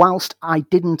 And whilst I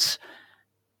didn't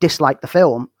dislike the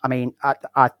film, I mean,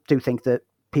 I do think that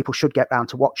people should get round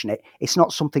to watching it. It's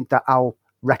not something that I'll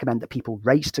recommend that people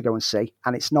race to go and see.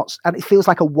 And it's not, and it feels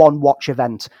like a one-watch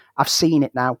event. I've seen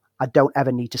it now. I don't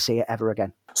ever need to see it ever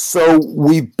again. So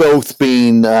we've both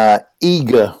been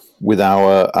eager with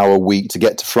our week to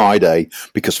get to Friday,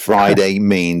 because Friday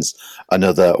means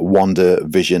another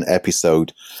WandaVision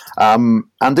episode.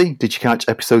 Andy, did you catch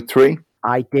episode 3?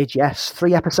 I did, yes.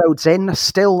 3 episodes in,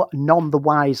 still none the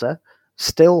wiser.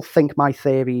 Still think my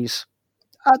theories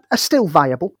are still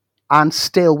viable. And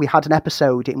still we had an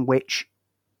episode in which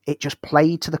it just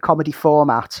played to the comedy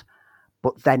format,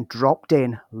 but then dropped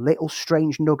in little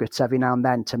strange nuggets every now and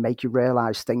then to make you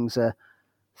realise things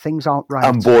aren't right.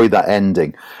 And boy, that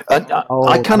ending.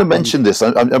 I kind of mentioned this.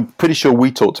 I'm pretty sure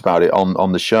we talked about it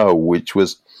on the show, which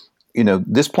was,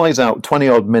 this plays out 20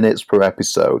 odd minutes per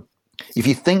episode. If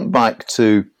you think back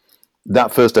to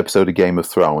that first episode of Game of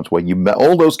Thrones, where you met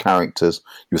all those characters,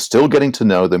 you're still getting to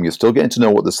know them, you're still getting to know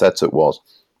what the setup was,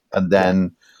 and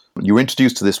then you're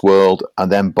introduced to this world,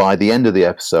 and then by the end of the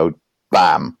episode,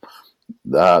 bam,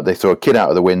 they throw a kid out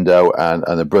of the window, and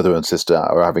a brother and sister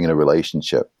are having a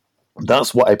relationship.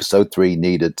 That's what episode 3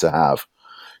 needed to have.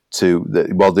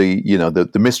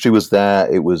 The mystery was there.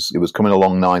 It was coming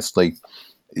along nicely.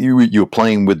 You were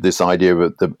playing with this idea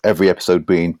of every episode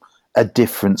being a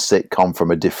different sitcom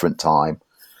from a different time.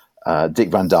 Dick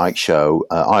Van Dyke Show,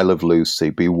 I Love Lucy,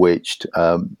 Bewitched,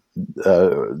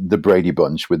 the Brady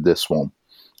Bunch with this one.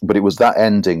 But it was that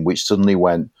ending which suddenly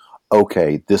went,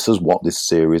 okay, this is what this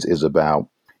series is about.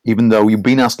 Even though you've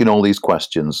been asking all these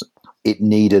questions, it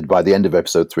needed, by the end of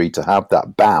episode 3, to have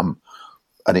that bam,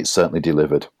 and it certainly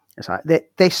delivered. It's like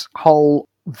this whole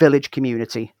village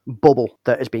community bubble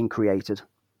that has been created.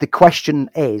 The question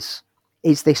is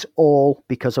this all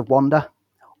because of Wanda,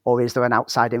 or is there an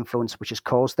outside influence which has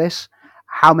caused this?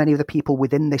 How many of the people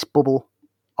within this bubble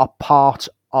are part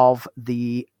of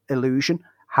the illusion?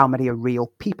 How many are real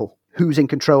people? Who's in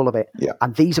control of it? Yeah.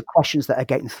 And these are questions that are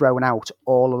getting thrown out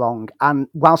all along. And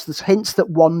whilst there's hints that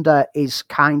Wanda is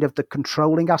kind of the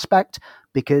controlling aspect,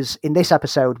 because in this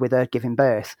episode with her giving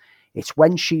birth, it's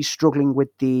when she's struggling with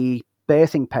the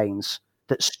birthing pains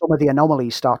that some of the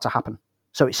anomalies start to happen.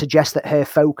 So it suggests that her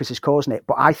focus is causing it,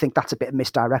 but I think that's a bit of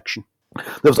misdirection.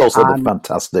 There was also the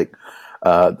fantastic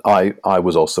I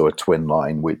was also a twin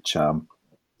line, which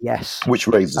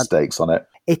raised the stakes on it.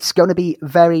 It's going to be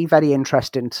very, very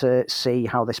interesting to see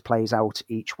how this plays out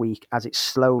each week as it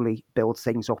slowly builds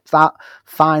things up. That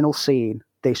final scene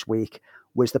this week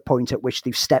was the point at which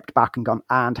they've stepped back and gone,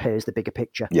 and here's the bigger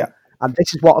picture. Yeah. And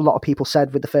this is what a lot of people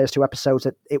said with the first 2 episodes,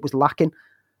 that it was lacking.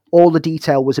 All the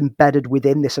detail was embedded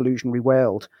within this illusionary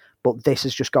world, but this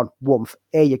has just gone, woomph,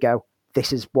 here you go.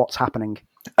 This is what's happening.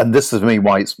 And this is, for me,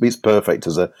 why it's perfect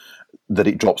that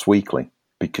it drops weekly.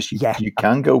 Because you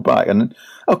can go back and,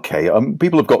 okay,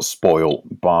 people have got spoiled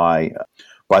by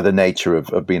the nature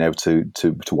of being able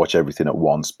to watch everything at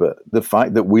once. But the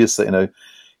fact that we're sitting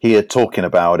here talking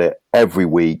about it every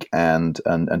week and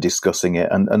discussing it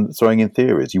and throwing in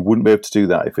theories, you wouldn't be able to do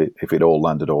that if it all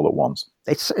landed all at once.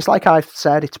 It's like I've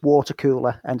said, it's water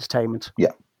cooler entertainment.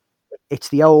 Yeah. It's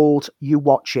the old, you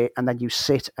watch it and then you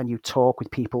sit and you talk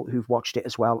with people who've watched it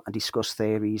as well and discuss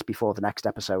theories before the next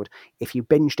episode. If you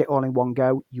binged it all in one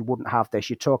go, you wouldn't have this.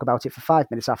 You'd talk about it for 5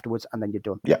 minutes afterwards and then you're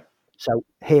done. Yeah. So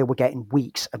here we're getting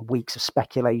weeks and weeks of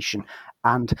speculation,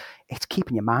 and it's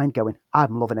keeping your mind going.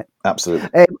 I'm loving it.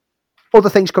 Absolutely. Other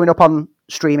things coming up on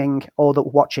streaming or that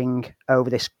we're watching over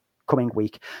this coming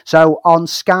week. So on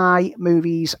Sky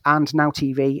Movies and Now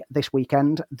TV this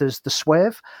weekend, there's The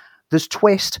Swerve. There's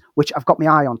Twist, which I've got my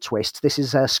eye on Twist. This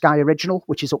is a Sky original,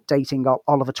 which is updating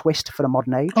Oliver Twist for the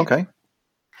modern age. Okay.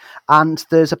 And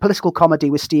there's a political comedy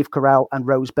with Steve Carell and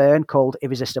Rose Byrne called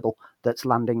Irresistible that's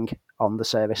landing on the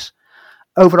service.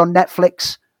 Over on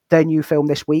Netflix, their new film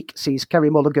this week sees Kerry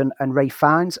Mulligan and Ralph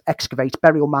Fiennes excavate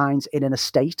burial mines in an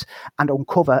estate and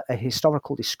uncover a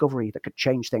historical discovery that could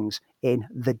change things in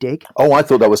The Dig. Oh, I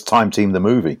thought that was Time Team the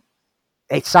movie.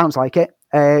 It sounds like it.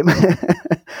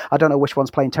 I don't know which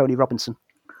one's playing Tony Robinson.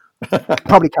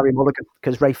 Probably Kerry Mulligan,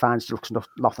 because Ralph Fiennes looks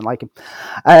nothing like him.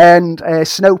 And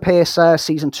Snowpiercer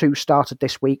Season 2 started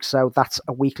this week, so that's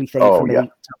a weekly thing for me to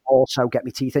also get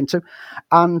my teeth into.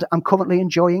 And I'm currently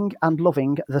enjoying and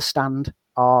loving The Stand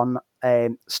on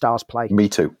Stars Play. Me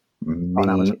too.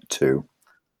 Me too.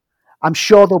 I'm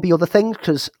sure there'll be other things,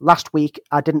 because last week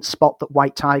I didn't spot that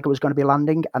White Tiger was going to be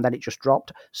landing, and then it just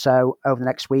dropped. So over the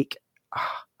next week,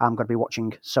 I'm going to be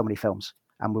watching so many films,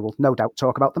 and we will no doubt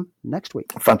talk about them next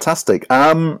week. Fantastic.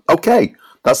 Okay,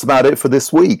 that's about it for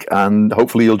this week, and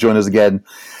hopefully you'll join us again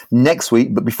next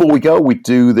week. But before we go, we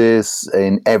do this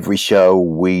in every show.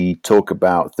 We talk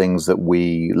about things that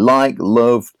we like,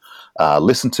 loved,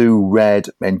 listened to, read,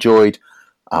 enjoyed.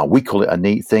 We call it a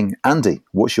neat thing. Andy,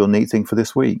 what's your neat thing for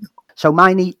this week? So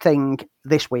my neat thing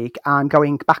this week, I'm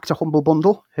going back to Humble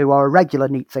Bundle, who are a regular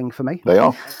neat thing for me. They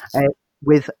are.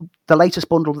 With the latest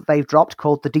bundle that they've dropped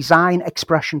called the Design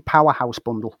Expression Powerhouse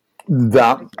Bundle.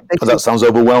 That sounds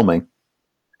overwhelming.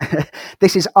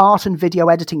 This is art and video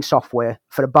editing software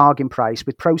for a bargain price,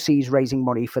 with proceeds raising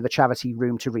money for the charity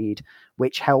Room to Read,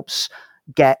 which helps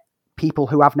get people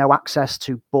who have no access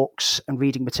to books and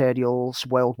reading materials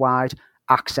worldwide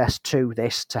access to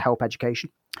this to help education.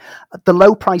 The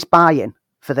low price buy-in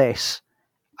for this,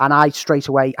 and I straight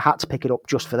away had to pick it up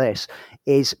just for this,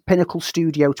 is Pinnacle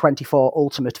Studio 24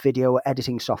 Ultimate Video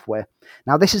Editing Software.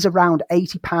 Now, this is around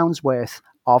 £80 worth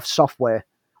of software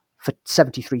for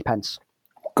 73p.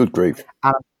 Good grief.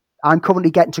 And I'm currently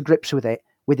getting to grips with it,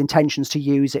 with intentions to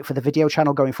use it for the video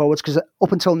channel going forwards, because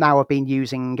up until now I've been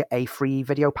using a free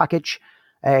video package,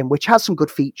 which has some good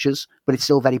features, but it's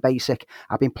still very basic.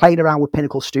 I've been playing around with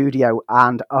Pinnacle Studio,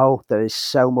 and there is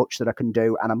so much that I can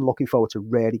do, and I'm looking forward to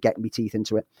really getting my teeth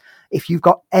into it. If you've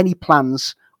got any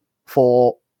plans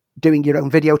for doing your own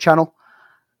video channel,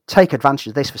 take advantage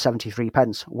of this for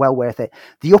 73p. Well worth it.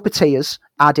 The upper tiers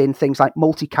add in things like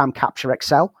Multicam Capture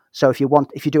XL. So if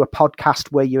you do a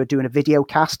podcast where you're doing a video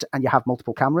cast and you have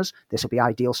multiple cameras, this will be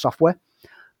ideal software.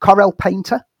 Corel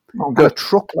Painter, and a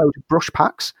truckload of brush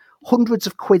packs, hundreds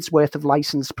of quid's worth of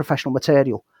licensed professional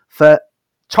material for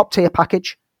top tier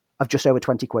package of just over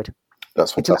 20 quid.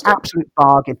 That's fantastic. It's an absolute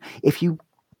bargain. If you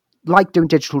like doing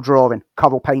digital drawing,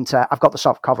 Corel Painter, I've got the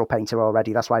soft Corel Painter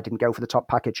already, that's why I didn't go for the top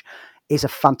package, is a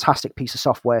fantastic piece of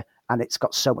software, and it's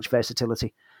got so much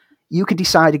versatility. You can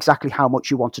decide exactly how much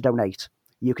you want to donate.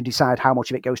 You can decide how much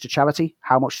of it goes to charity,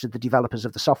 how much to the developers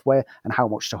of the software, and how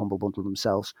much to Humble Bundle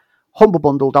themselves.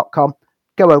 HumbleBundle.com.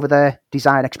 Go over there,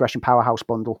 Design Expression Powerhouse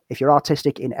Bundle. If you're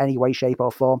artistic in any way, shape,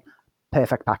 or form,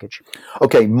 perfect package.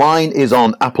 Okay, mine is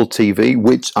on Apple TV,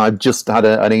 which I've just had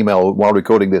an email while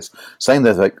recording this saying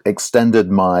they've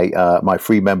extended my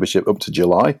free membership up to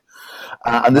July.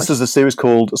 And this is a series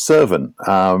called Servant,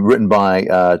 written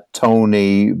by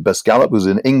Tony Bascalop, who's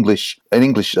an English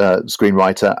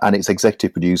screenwriter, and it's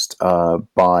executive produced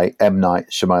by M. Night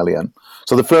Shyamalan.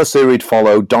 So the first series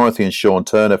followed Dorothy and Sean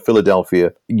Turner,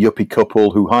 Philadelphia yuppie couple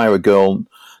who hire a girl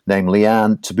named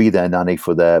Leanne to be their nanny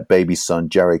for their baby son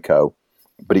Jericho.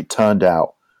 But it turned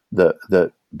out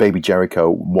that baby Jericho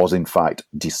was in fact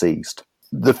deceased.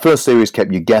 The first series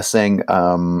kept you guessing.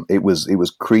 It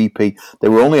was creepy. They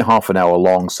were only half an hour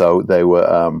long, so they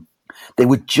were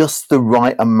just the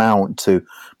right amount to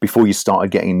before you started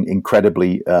getting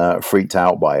incredibly freaked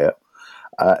out by it.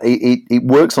 It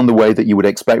works on the way that you would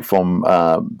expect from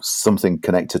something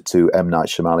connected to M. Night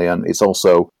Shyamalan. It's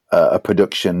also a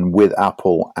production with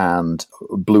Apple and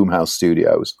Blumhouse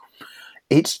Studios.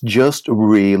 It's just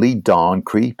really darn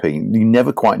creepy. You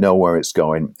never quite know where it's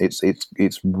going.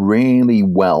 It's really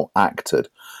well acted.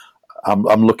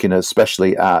 I'm looking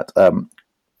especially at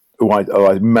who I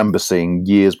remember seeing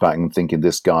years back and thinking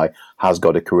this guy has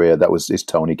got a career. Is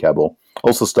Tony Kebbell.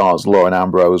 Also stars Lauren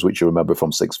Ambrose, which you remember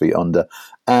from 6 Feet Under,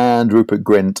 and Rupert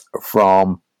Grint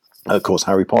from, of course,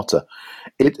 Harry Potter.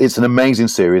 It's an amazing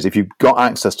series. If you've got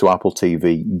access to Apple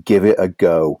TV, give it a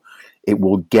go. It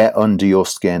will get under your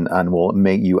skin and will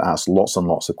make you ask lots and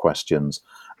lots of questions.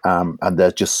 And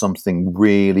there's just something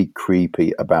really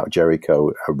creepy about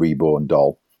Jericho, a reborn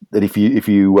doll. That if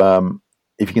you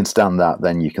can stand that,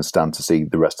 then you can stand to see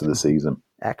the rest of the season.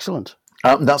 Excellent.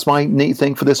 That's my neat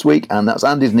thing for this week, and that's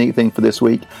Andy's neat thing for this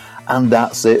week. And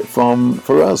that's it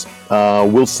for us.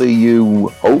 We'll see you,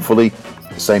 hopefully,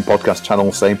 same podcast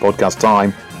channel, same podcast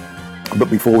time. But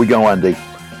before we go, Andy,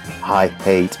 I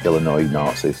hate Illinois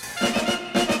Nazis.